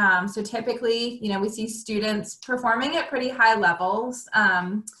 right? So typically, we see students performing at pretty high levels.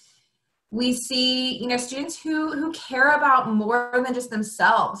 We see, you know, students who care about more than just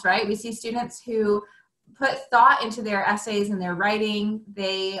themselves, right? We see students who put thought into their essays and their writing.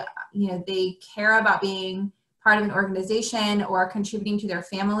 They, you know, they care about being part of an organization or contributing to their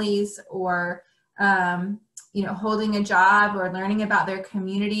families, or, you know, holding a job or learning about their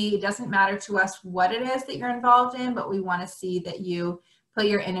community. It doesn't matter to us what it is that you're involved in, but we want to see that you put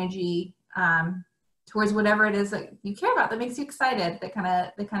your energy towards whatever it is that you care about, that makes you excited, that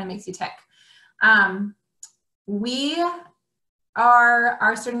kind of makes you tick. We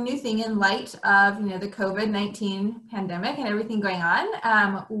are starting a new thing in light of, you know, the COVID-19 pandemic and everything going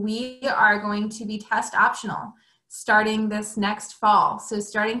on. We are going to be test optional starting this next fall. So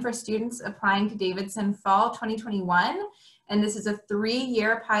starting for students applying to Davidson fall 2021, and this is a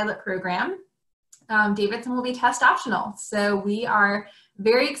 3-year pilot program. Davidson will be test optional. So we are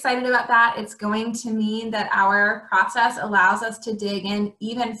very excited about that. It's going to mean that our process allows us to dig in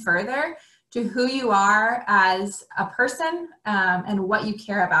even further to who you are as a person, and what you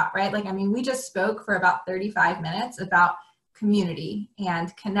care about, right? Like, I mean, we just spoke for about 35 minutes about community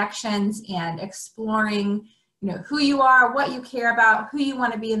and connections and exploring, you know, who you are, what you care about, who you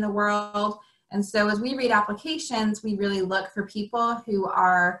want to be in the world. And so as we read applications, we really look for people who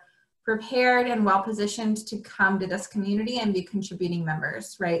are prepared and well-positioned to come to this community and be contributing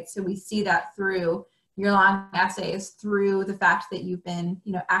members, right? So we see that through your long essays, through the fact that you've been,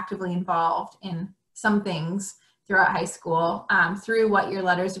 you know, actively involved in some things throughout high school, through what your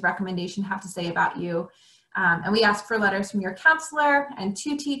letters of recommendation have to say about you. And we ask for letters from your counselor and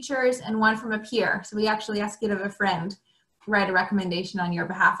 2 teachers and 1 from a peer. So we actually ask you to have a friend write a recommendation on your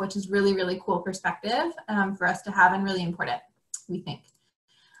behalf, which is really, really cool perspective for us to have, and really important, we think.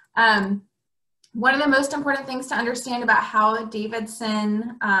 One of the most important things to understand about how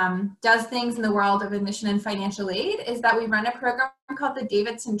Davidson does things in the world of admission and financial aid is that we run a program called the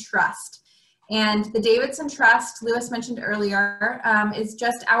Davidson Trust. And the Davidson Trust, Lewis mentioned earlier, is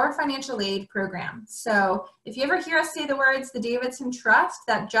just our financial aid program. So if you ever hear us say the words the Davidson Trust,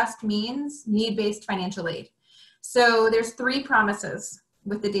 that just means need-based financial aid. So there's 3 promises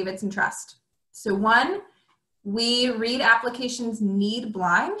with the Davidson Trust. So 1, we read applications need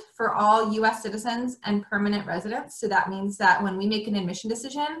blind for all US citizens and permanent residents. So that means that when we make an admission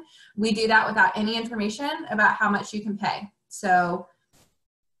decision, we do that without any information about how much you can pay. So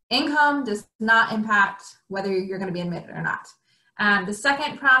income does not impact whether you're going to be admitted or not. The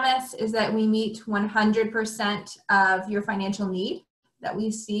second promise is that we meet 100% of your financial need that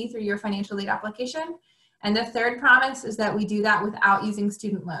we see through your financial aid application. And the third promise is that we do that without using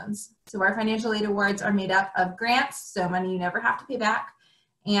student loans. So our financial aid awards are made up of grants, so money you never have to pay back,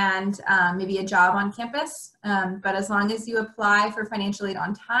 and maybe a job on campus. But as long as you apply for financial aid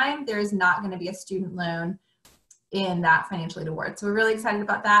on time, there is not going to be a student loan in that financial aid award. So we're really excited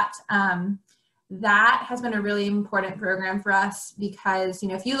about that. That has been a really important program for us because, you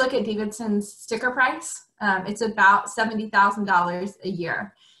know, if you look at Davidson's sticker price, it's about $70,000 a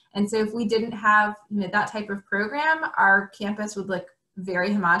year. And so if we didn't have, you know, that type of program, our campus would look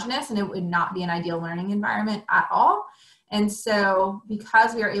very homogenous and it would not be an ideal learning environment at all. And so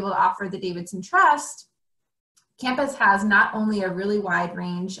because we are able to offer the Davidson Trust, campus has not only a really wide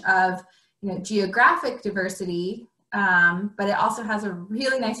range of, you know, geographic diversity, but it also has a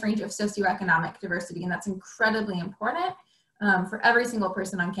really nice range of socioeconomic diversity. And that's incredibly important for every single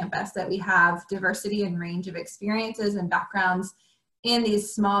person on campus, that we have diversity and range of experiences and backgrounds in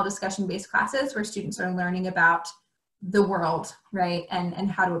these small discussion-based classes where students are learning about the world, right,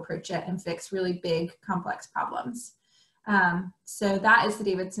 and how to approach it and fix really big, complex problems. So that is the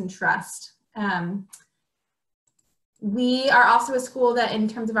Davidson Trust. We are also a school that, in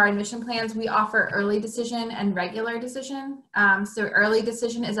terms of our admission plans, we offer early decision and regular decision. So early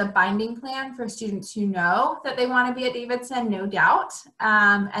decision is a binding plan for students who know that they want to be at Davidson, no doubt.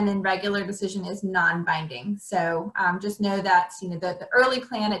 And then regular decision is non-binding. So just know that, you know, the early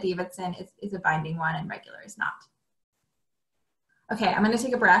plan at Davidson is a binding one and regular is not. Okay, I'm going to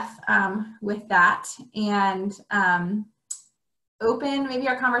take a breath with that and open maybe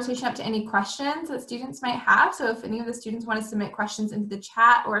our conversation up to any questions that students might have. So if any of the students want to submit questions into the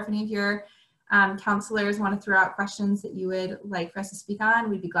chat, or if any of your counselors want to throw out questions that you would like for us to speak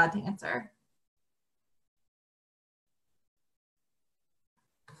on, we'd be glad to answer.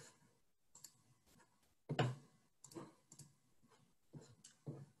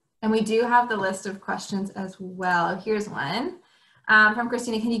 And we do have the list of questions as well. Here's one. From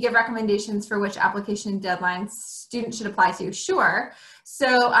Christina, can you give recommendations for which application deadlines students should apply to? Sure.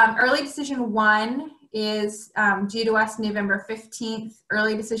 So early decision 1 is due to us November 15th.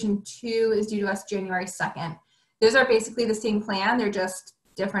 Early decision 2 is due to us January 2nd. Those are basically the same plan. They're just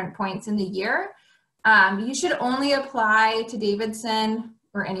different points in the year. You should only apply to Davidson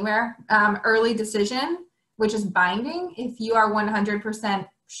or anywhere early decision, which is binding, if you are 100%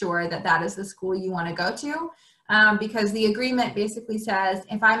 sure that that is the school you want to go to. Because the agreement basically says,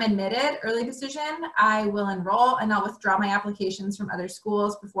 if I'm admitted early decision, I will enroll and I'll withdraw my applications from other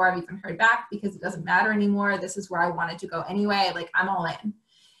schools before I've even heard back, because it doesn't matter anymore. This is where I wanted to go anyway. Like, I'm all in.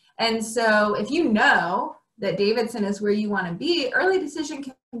 And so if you know that Davidson is where you want to be, early decision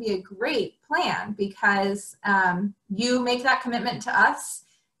can be a great plan, because you make that commitment to us,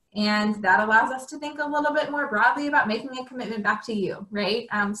 and that allows us to think a little bit more broadly about making a commitment back to you, right?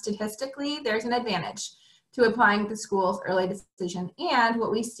 Statistically, there's an advantage to applying to schools early decision. And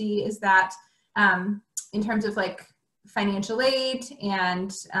what we see is that in terms of like financial aid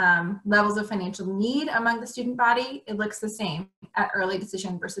and levels of financial need among the student body, it looks the same at early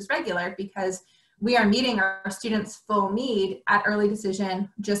decision versus regular, because we are meeting our students' full need at early decision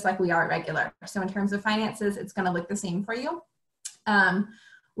just like we are at regular. So in terms of finances, it's going to look the same for you.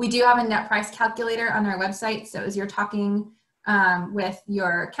 We do have a net price calculator on our website. So as you're talking with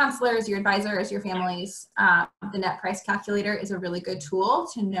your counselors, your advisors, your families, the net price calculator is a really good tool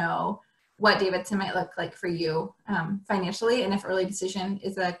to know what Davidson might look like for you financially, and if early decision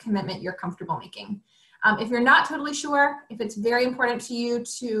is a commitment you're comfortable making. If you're not totally sure, if it's very important to you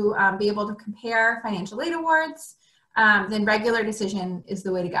to be able to compare financial aid awards, then regular decision is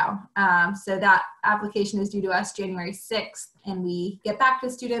the way to go. So that application is due to us January 6th, and we get back to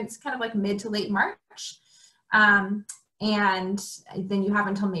students kind of like mid to late March. And then you have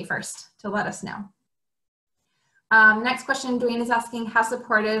until May 1st to let us know. Next question, Dwayne is asking, how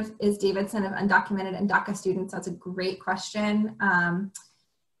supportive is Davidson of undocumented and DACA students? That's a great question.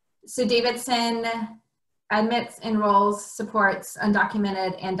 So Davidson admits, enrolls, supports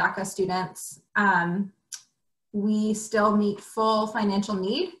undocumented and DACA students. We still meet full financial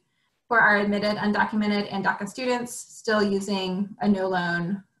need for our admitted undocumented and DACA students, still using a no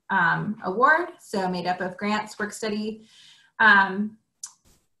loan award, so made up of grants, work study.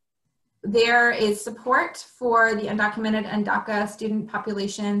 There is support for the undocumented and DACA student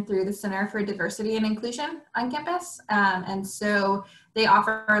population through the Center for Diversity and Inclusion on campus. And so they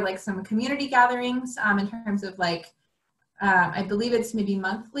offer like some community gatherings in terms of like, I believe it's maybe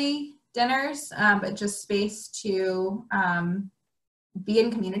monthly dinners, but just space to be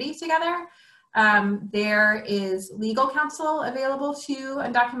in community together. There is legal counsel available to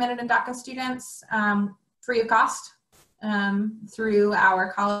undocumented and DACA students free of cost through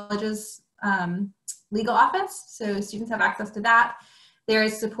our college's legal office. So students have access to that. There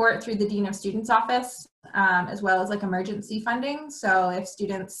is support through the Dean of Students office, as well as like emergency funding. So if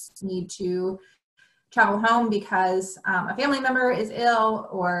students need to travel home because a family member is ill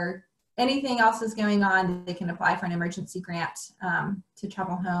or anything else is going on, they can apply for an emergency grant to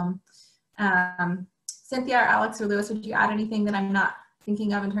travel home. Cynthia or Alex or Lewis, would you add anything that I'm not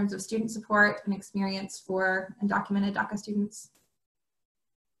thinking of in terms of student support and experience for undocumented DACA students?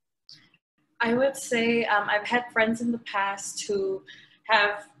 I would say I've had friends in the past who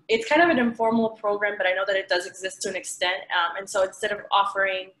have, it's kind of an informal program, but I know that it does exist to an extent. And so instead of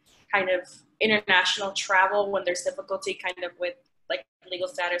offering kind of international travel when there's difficulty kind of with like legal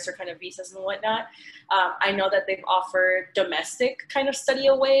status or kind of visas and whatnot, I know that they've offered domestic kind of study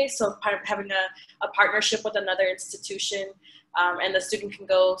away. So having a partnership with another institution, and the student can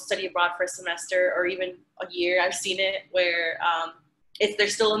go study abroad for a semester or even a year. I've seen it where they're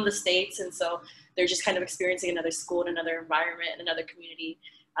still in the States, and so they're just kind of experiencing another school, another environment, another community,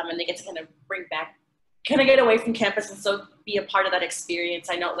 and they get to kind of bring back, kind of get away from campus and so be a part of that experience.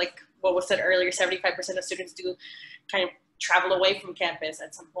 I know, like what was said earlier, 75% of students do kind of travel away from campus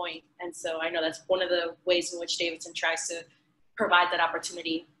at some point, and so I know that's one of the ways in which Davidson tries to provide that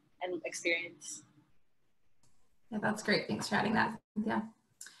opportunity and experience. Yeah, that's great. Thanks for adding that.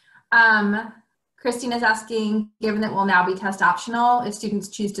 Yeah. Christine is asking, given that we'll now be test optional, if students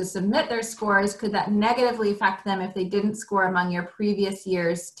choose to submit their scores, could that negatively affect them if they didn't score among your previous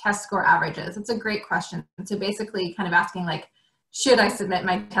year's test score averages? That's a great question. So basically kind of asking like, should I submit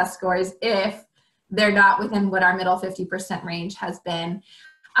my test scores if they're not within what our middle 50% range has been?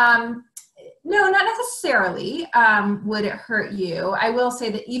 No, not necessarily would it hurt you. I will say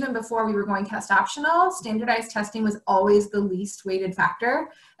that even before we were going test optional, standardized testing was always the least weighted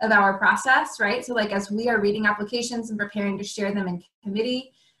factor of our process, right? So like as we are reading applications and preparing to share them in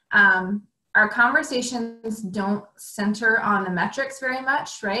committee, our conversations don't center on the metrics very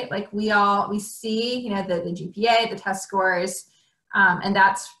much, right? Like we see, you know, the GPA, the test scores, and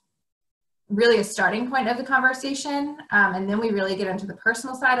that's really a starting point of the conversation. And then we really get into the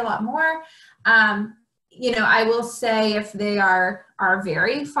personal side a lot more. you know, I will say if they are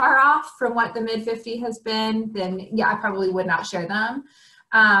very far off from what the mid-50 has been, then yeah, I probably would not share them.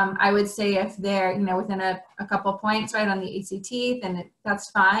 I would say if they're, you know, within a couple points, right, on the ACT, then that's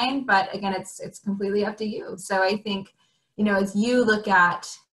fine. But again, it's completely up to you. So I think, you know, as you look at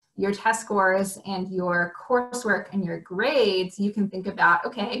your test scores and your coursework and your grades, you can think about,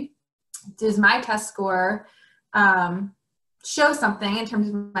 okay, does my test score show something in terms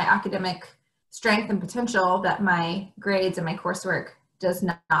of my academic strength and potential that my grades and my coursework does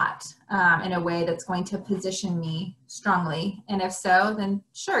not, in a way that's going to position me strongly? And if so, then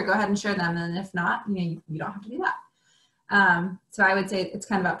sure, go ahead and share them. And if not, you know, you don't have to do that. So I would say it's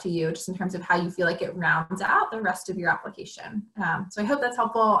kind of up to you, just in terms of how you feel like it rounds out the rest of your application. So I hope that's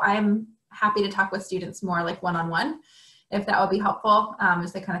helpful. I'm happy to talk with students more like one-on-one, if that will be helpful,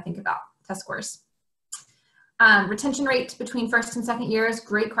 as they kind of think about test scores. Retention rate between first and second years,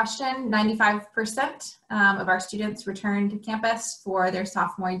 great question. 95% of our students return to campus for their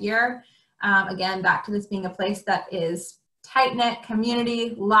sophomore year. Again, back to this being a place that is tight-knit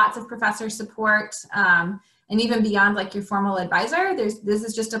community, lots of professor support, and even beyond like your formal advisor, this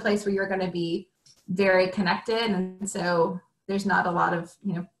is just a place where you're going to be very connected, and so there's not a lot of,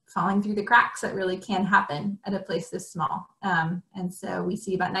 you know, falling through the cracks that really can happen at a place this small. And so we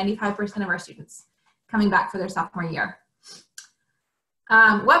see about 95% of our students coming back for their sophomore year.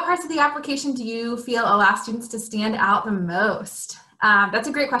 What parts of the application do you feel allow students to stand out the most? That's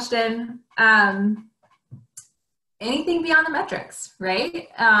a great question. Anything beyond the metrics, right?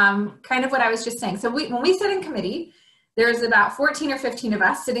 Kind of what I was just saying. So when we sit in committee, there's about 14 or 15 of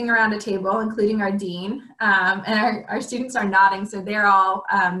us sitting around a table, including our dean, and our students are nodding. So they're all,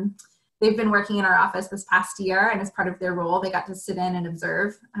 they've been working in our office this past year, and as part of their role, they got to sit in and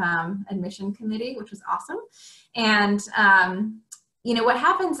observe admission committee, which was awesome. And you know, what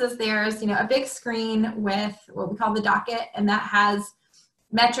happens is there's, you know, a big screen with what we call the docket, and that has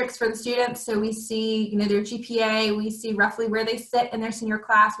metrics for the students. So we see, you know, their GPA, we see roughly where they sit in their senior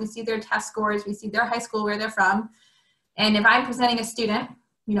class, we see their test scores, we see their high school, where they're from. And if I'm presenting a student,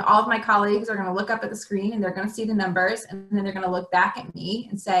 you know, all of my colleagues are going to look up at the screen and they're going to see the numbers, and then they're going to look back at me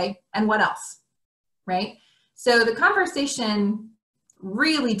and say, and what else, right? So the conversation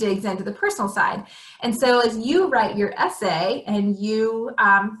really digs into the personal side. And so as you write your essay and you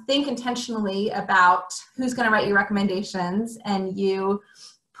think intentionally about who's going to write your recommendations, and you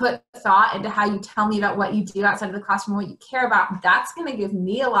put thought into how you tell me about what you do outside of the classroom, what you care about, that's going to give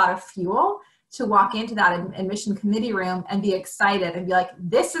me a lot of fuel to walk into that admission committee room and be excited and be like,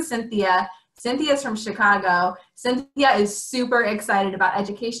 this is Cynthia. Cynthia's from Chicago. Cynthia is super excited about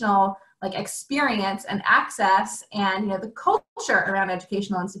educational like experience and access and, you know, the culture around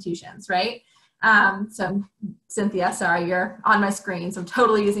educational institutions, right? So Cynthia, sorry, you're on my screen, so I'm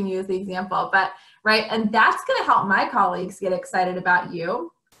totally using you as the example, but right, and that's going to help my colleagues get excited about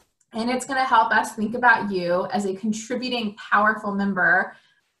you, and it's going to help us think about you as a contributing, powerful member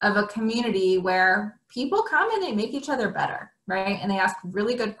of a community where people come and they make each other better, right? And they ask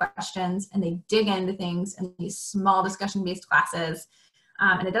really good questions and they dig into things in these small discussion-based classes.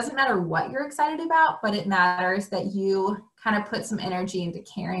 And it doesn't matter what you're excited about, but it matters that you kind of put some energy into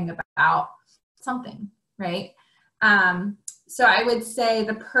caring about something, right? So I would say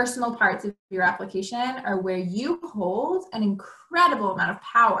the personal parts of your application are where you hold an incredible amount of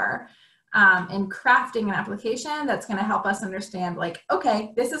power in crafting an application that's going to help us understand, like,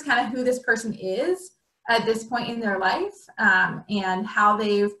 okay, this is kind of who this person is at this point in their life, and how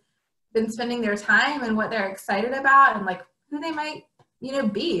they've been spending their time and what they're excited about, and like who they might, you know,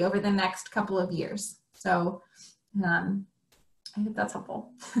 be over the next couple of years. So I hope that's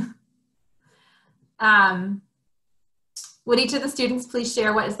helpful. Would each of the students please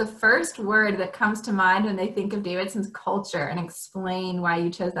share what is the first word that comes to mind when they think of Davidson's culture, and explain why you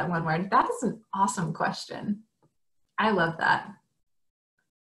chose that one word? That is an awesome question. I love that.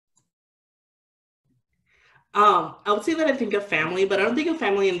 I would say that I think of family, but I don't think of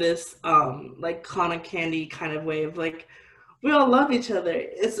family in this like cotton candy kind of way of like, we all love each other.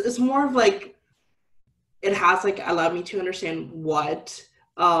 It's more of like, it has like allowed me to understand what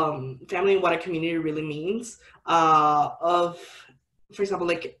family and what a community really means. For example,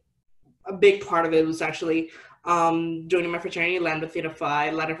 like a big part of it was actually joining my fraternity, Lambda Theta Phi,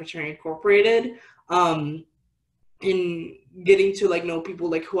 Latin Fraternity Incorporated, and getting to like know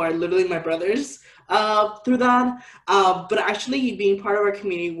people like who are literally my brothers through that. But actually being part of our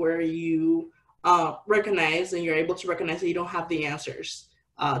community where you recognize and you're able to recognize that you don't have the answers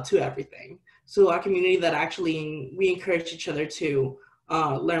to everything. So our community that actually we encourage each other to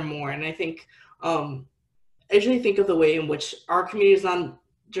learn more. And I think I usually think of the way in which our community is not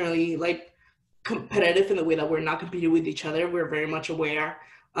generally like competitive in the way that we're not competing with each other. We're very much aware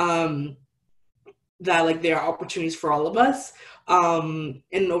that like there are opportunities for all of us. And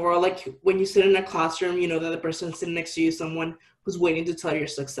overall, like when you sit in a classroom, you know that the person sitting next to you is someone who's waiting to tell your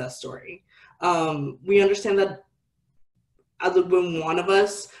success story. We understand that when one of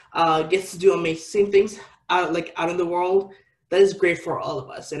us gets to do amazing things out in the world, that is great for all of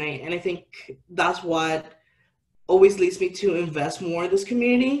us. And I think that's what always leads me to invest more in this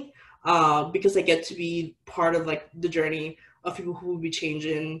community, because I get to be part of like the journey of people who will be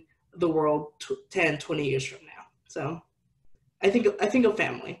changing the world 10, 20 years from now. So I think of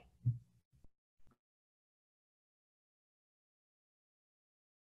family.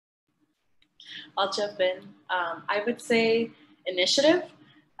 I'll jump in. I would say initiative,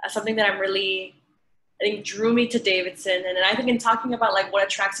 something that I think drew me to Davidson. And then I think in talking about like what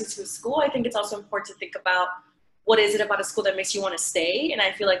attracts you to a school, I think it's also important to think about what is it about a school that makes you want to stay. And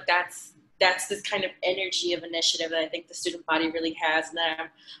I feel like that's this kind of energy of initiative that I think the student body really has, and that I'm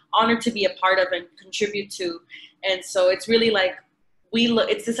honored to be a part of and contribute to. And so it's really like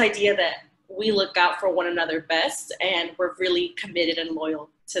it's this idea that we look out for one another best, and we're really committed and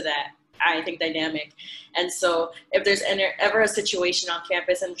loyal to that, I think, dynamic. And so if there's ever a situation on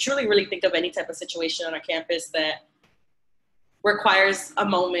campus, and truly really think of any type of situation on our campus that requires a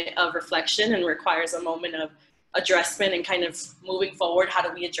moment of reflection and requires a moment of addressment and kind of moving forward, how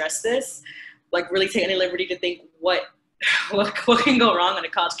do we address this? Like really take any liberty to think what can go wrong on a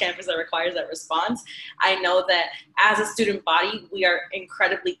college campus that requires that response. I know that as a student body, we are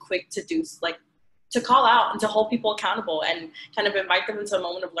incredibly quick to call out and to hold people accountable and kind of invite them into a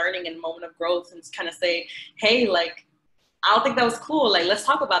moment of learning and a moment of growth, and kind of say, hey, like, I don't think that was cool. Like, let's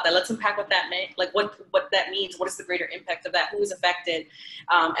talk about that. Let's unpack what that meant, like what that means. What is the greater impact of that? Who is affected?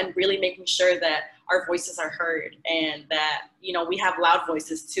 And really making sure that our voices are heard, and that, you know, we have loud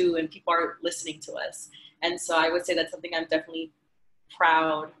voices too, and people are listening to us. And so I would say that's something I'm definitely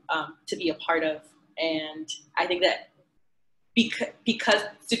proud to be a part of. And I think that because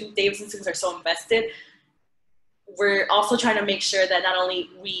Davidson students are so invested, we're also trying to make sure that not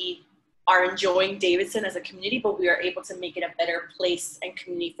only we are enjoying Davidson as a community, but we are able to make it a better place and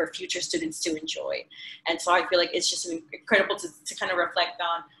community for future students to enjoy. And so I feel like it's just incredible to kind of reflect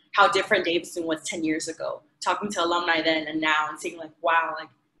on how different Davidson was 10 years ago, talking to alumni then and now, and seeing like, wow, like,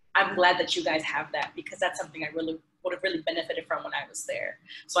 I'm glad that you guys have that, because that's something I really would have really benefited from when I was there.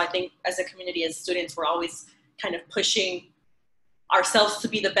 So I think as a community, as students, we're always kind of pushing ourselves to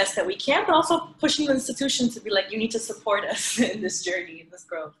be the best that we can, but also pushing the institution to be like, you need to support us in this journey, in this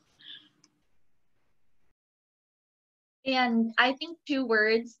growth. And I think two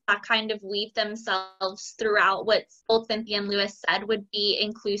words that kind of weave themselves throughout what both Cynthia and Lewis said would be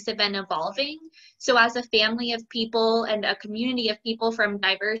inclusive and evolving. So as a family of people and a community of people from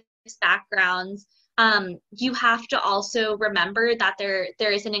diverse backgrounds, you have to also remember that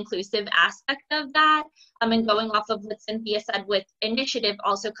there is an inclusive aspect of that. And going off of what Cynthia said with initiative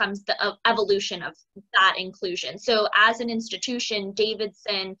also comes the evolution of that inclusion. So as an institution,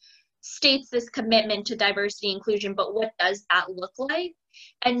 Davidson states this commitment to diversity inclusion, but what does that look like?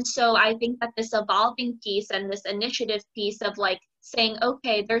 And so I think that this evolving piece and this initiative piece of like saying,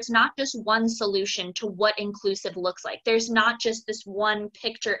 okay, there's not just one solution to what inclusive looks like. There's not just this one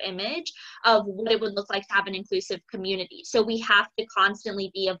picture image of what it would look like to have an inclusive community. So we have to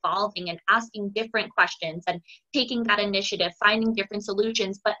constantly be evolving and asking different questions and taking that initiative, finding different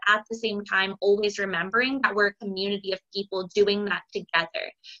solutions, but at the same time, always remembering that we're a community of people doing that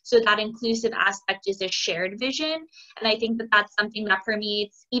together. So that inclusive aspect is a shared vision. And I think that that's something that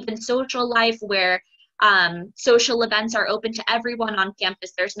permeates even social life, where social events are open to everyone on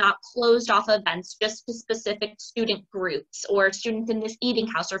campus. There's not closed off events just to specific student groups or students in this eating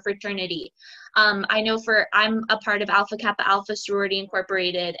house or fraternity. I know I'm a part of Alpha Kappa Alpha Sorority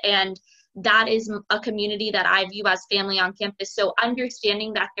Incorporated, and that is a community that I view as family on campus. So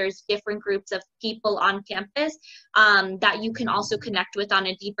understanding that there's different groups of people on campus that you can also connect with on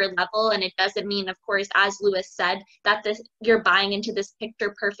a deeper level. And it doesn't mean, of course, as Lewis said, that you're buying into this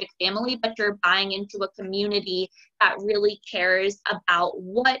picture perfect family, but you're buying into a community that really cares about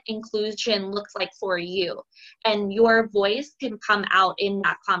what inclusion looks like for you. And your voice can come out in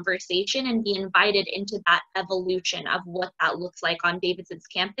that conversation and be invited into that evolution of what that looks like on Davidson's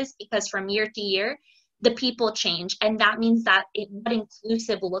campus, because from year to year, the people change. And that means that what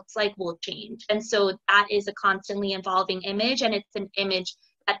inclusive looks like will change. And so that is a constantly evolving image, and it's an image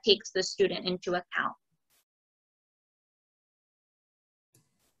that takes the student into account.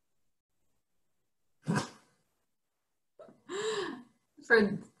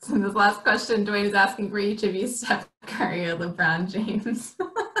 For this last question, Dwayne is asking for each of you, Steph Curry or LeBron James.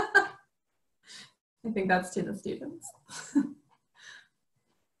 I think that's to the students.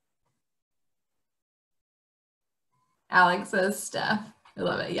 Alex says Steph. I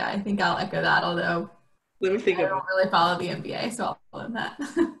love it. Yeah, I think I'll echo that, although Let me think I of don't really follow the NBA, so I'll follow that.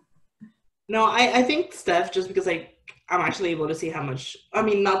 No, I think Steph, just because I'm actually able to see how much, I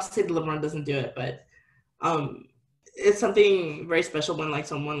mean, not to say that LeBron doesn't do it, but it's something very special when like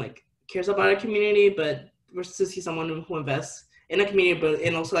someone like cares about a community, but versus to see someone who invests in a community, but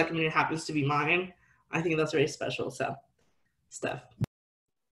and also that community happens to be mine. I think that's very special. So, Steph.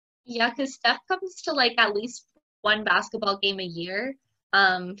 Yeah, because Steph comes to like at least one basketball game a year.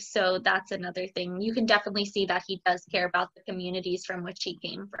 So that's another thing. You can definitely see that he does care about the communities from which he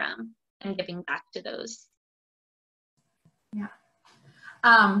came from and giving back to those. Yeah.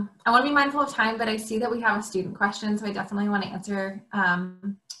 I want to be mindful of time, but I see that we have a student question, so I definitely want to answer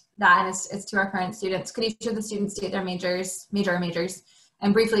that, and it's to our current students. Could each of the students state their major or majors,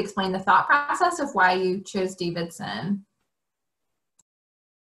 and briefly explain the thought process of why you chose Davidson?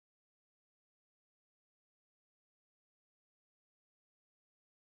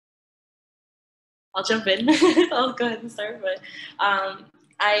 I'll jump in. I'll go ahead and start. But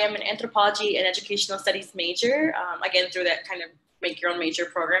I am an anthropology and educational studies major, again, through that kind of make your own major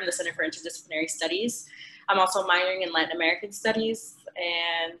program, the Center for Interdisciplinary Studies. I'm also minoring in Latin American studies,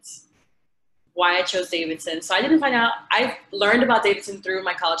 and why I chose Davidson. So I didn't find out, I learned about Davidson through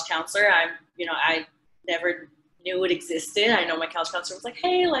my college counselor. I never knew it existed. I know my college counselor was like,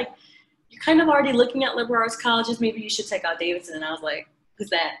 hey, like, you're kind of already looking at liberal arts colleges, maybe you should check out Davidson. And I was like, who's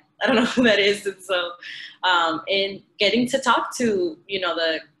that? I don't know who that is. And so in getting to talk to,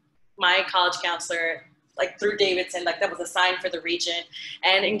 my college counselor, like through Davidson, like that was a sign for the region.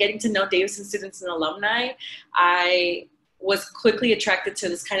 And in getting to know Davidson students and alumni, I was quickly attracted to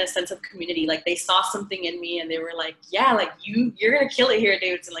this kind of sense of community. Like they saw something in me and they were like, yeah, like you're going to kill it here at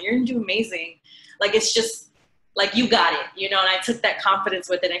Davidson. Like you're going to do amazing. Like, it's just like, you got it, and I took that confidence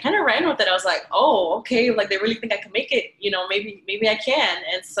with it and kind of ran with it. I was like, oh, okay. Like they really think I can make it, maybe I can.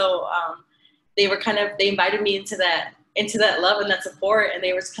 And so they invited me into that love and that support. And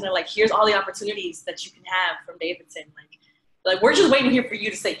they were kind of like, here's all the opportunities that you can have from Davidson. Like we're just waiting here for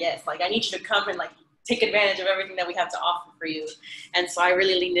you to say yes. Like I need you to come and like take advantage of everything that we have to offer for you. And so I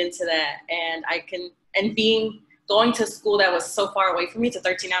really leaned into that. And going to school that was so far away from me, it's a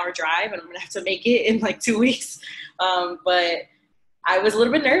 13-hour drive, and I'm gonna have to make it in like 2 weeks. But I was a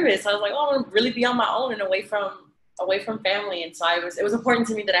little bit nervous. I was like, oh, I want to really be on my own and away from family. And so it was important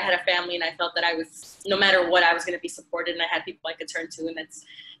to me that I had a family, and I felt that no matter what, I was going to be supported, and I had people I could turn to, and that's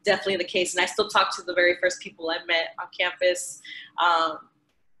definitely the case. And I still talk to the very first people I met on campus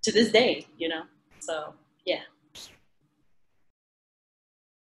to this day, So, yeah.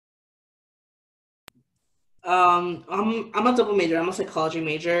 I'm a double major. I'm a psychology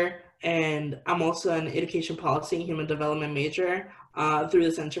major, and I'm also an education policy and human development major through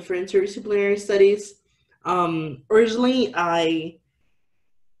the Center for Interdisciplinary Studies. Originally, I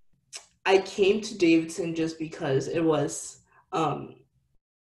came to Davidson just because it was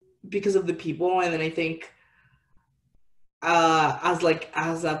because of the people, and then I think as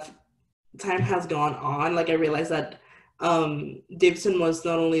that time has gone on, like I realized that Davidson was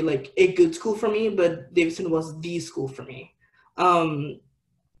not only like a good school for me, but Davidson was the school for me.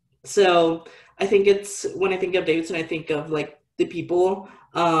 So I think when I think of Davidson, I think of like the people.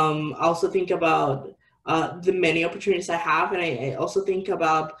 I also think about the many opportunities I have, and I also think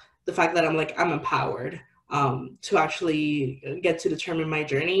about the fact that I'm empowered to actually get to determine my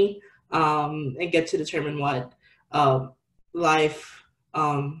journey and get to determine what life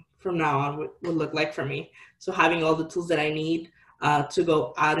from now on would look like for me. So having all the tools that I need to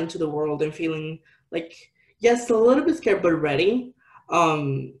go out into the world and feeling like, yes, a little bit scared, but ready,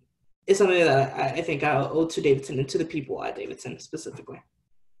 is something that I think I owe to Davidson and to the people at Davidson specifically.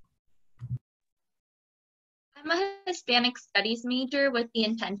 I'm a Hispanic studies major with the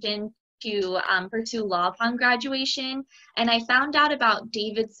intention to pursue law upon graduation, and I found out about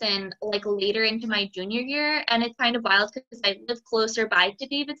Davidson like later into my junior year, and it's kind of wild because I live closer by to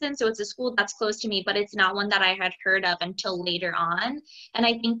Davidson, so it's a school that's close to me, but it's not one that I had heard of until later on. And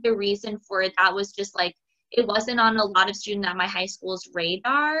I think the reason for that was just like it wasn't on a lot of students at my high school's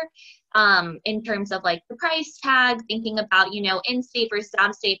radar in terms of like the price tag, thinking about in-state versus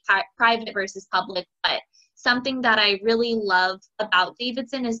out-of-state, private versus public. But something that I really love about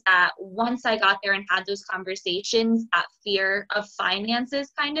Davidson is that once I got there and had those conversations, that fear of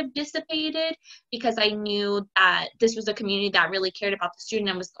finances kind of dissipated because I knew that this was a community that really cared about the student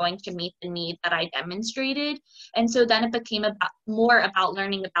and was going to meet the need that I demonstrated. And so then it became more about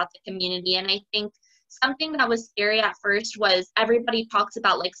learning about the community. And I think something that was scary at first was everybody talks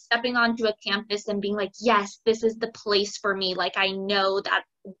about like stepping onto a campus and being like, yes, this is the place for me. Like, I know that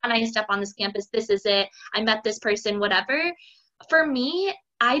when I step on this campus, this is it. I met this person, whatever. For me,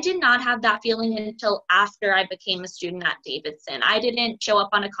 I did not have that feeling until after I became a student at Davidson. I didn't show up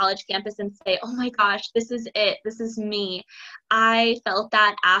on a college campus and say, oh my gosh, this is it. This is me. I felt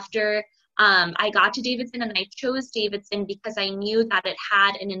that after I got to Davidson, and I chose Davidson because I knew that it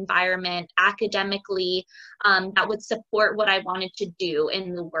had an environment academically that would support what I wanted to do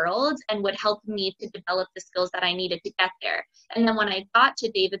in the world and would help me to develop the skills that I needed to get there. And then when I got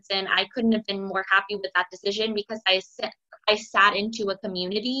to Davidson, I couldn't have been more happy with that decision because I sat into a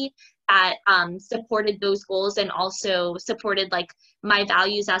community that supported those goals and also supported like my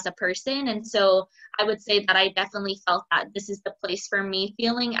values as a person. And so I would say that I definitely felt that this is the place for me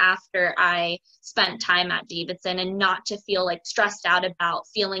feeling after I spent time at Davidson, and not to feel like stressed out about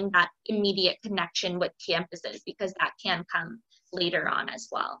feeling that immediate connection with campuses, because that can come later on as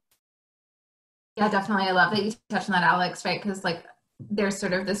well. Yeah, definitely. I love that you touched on that, Alex, right? Because like there's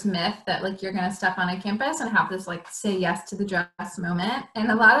sort of this myth that like you're going to step on a campus and have this like say yes to the dress moment.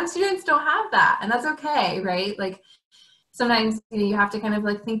 And a lot of students don't have that, and that's okay, right? Like sometimes you have to kind of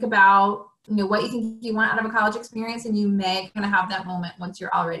like think about, what you think you want out of a college experience, and you may kind of have that moment once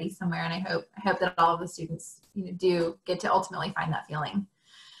you're already somewhere. And I hope that all of the students, do get to ultimately find that feeling.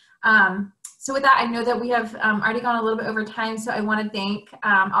 So with that, I know that we have already gone a little bit over time, so I want to thank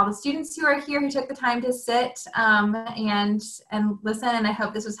all the students who are here who took the time to sit and listen, and I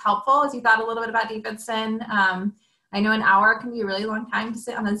hope this was helpful as you thought a little bit about Davidson. I know an hour can be a really long time to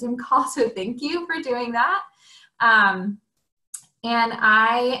sit on a Zoom call, so thank you for doing that. And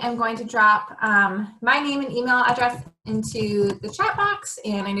I am going to drop my name and email address into the chat box,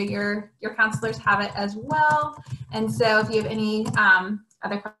 and I know your counselors have it as well. And so if you have any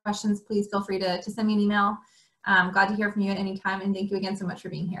other questions, please feel free to send me an email. Glad to hear from you at any time, and thank you again so much for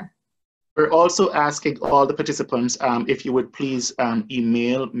being here. We're also asking all the participants if you would please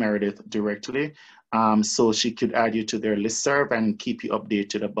email Meredith directly so she could add you to their listserv and keep you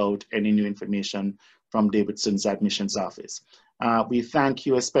updated about any new information from Davidson's admissions office. We thank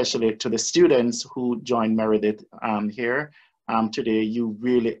you especially to the students who joined Meredith here today. You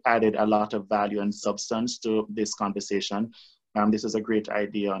really added a lot of value and substance to this conversation. This is a great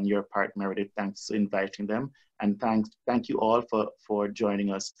idea on your part, Meredith. Thanks for inviting them. And thank you all for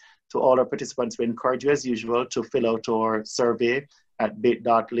joining us. To all our participants, we encourage you as usual to fill out our survey at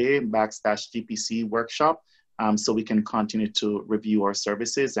bit.ly/GPC workshop so we can continue to review our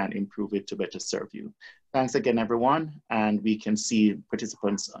services and improve it to better serve you. Thanks again, everyone. And we can see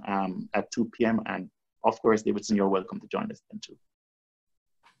participants at 2 p.m. And of course, Davidson, you're welcome to join us then too.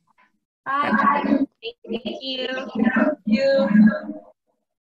 Bye. Thank you. Thank you.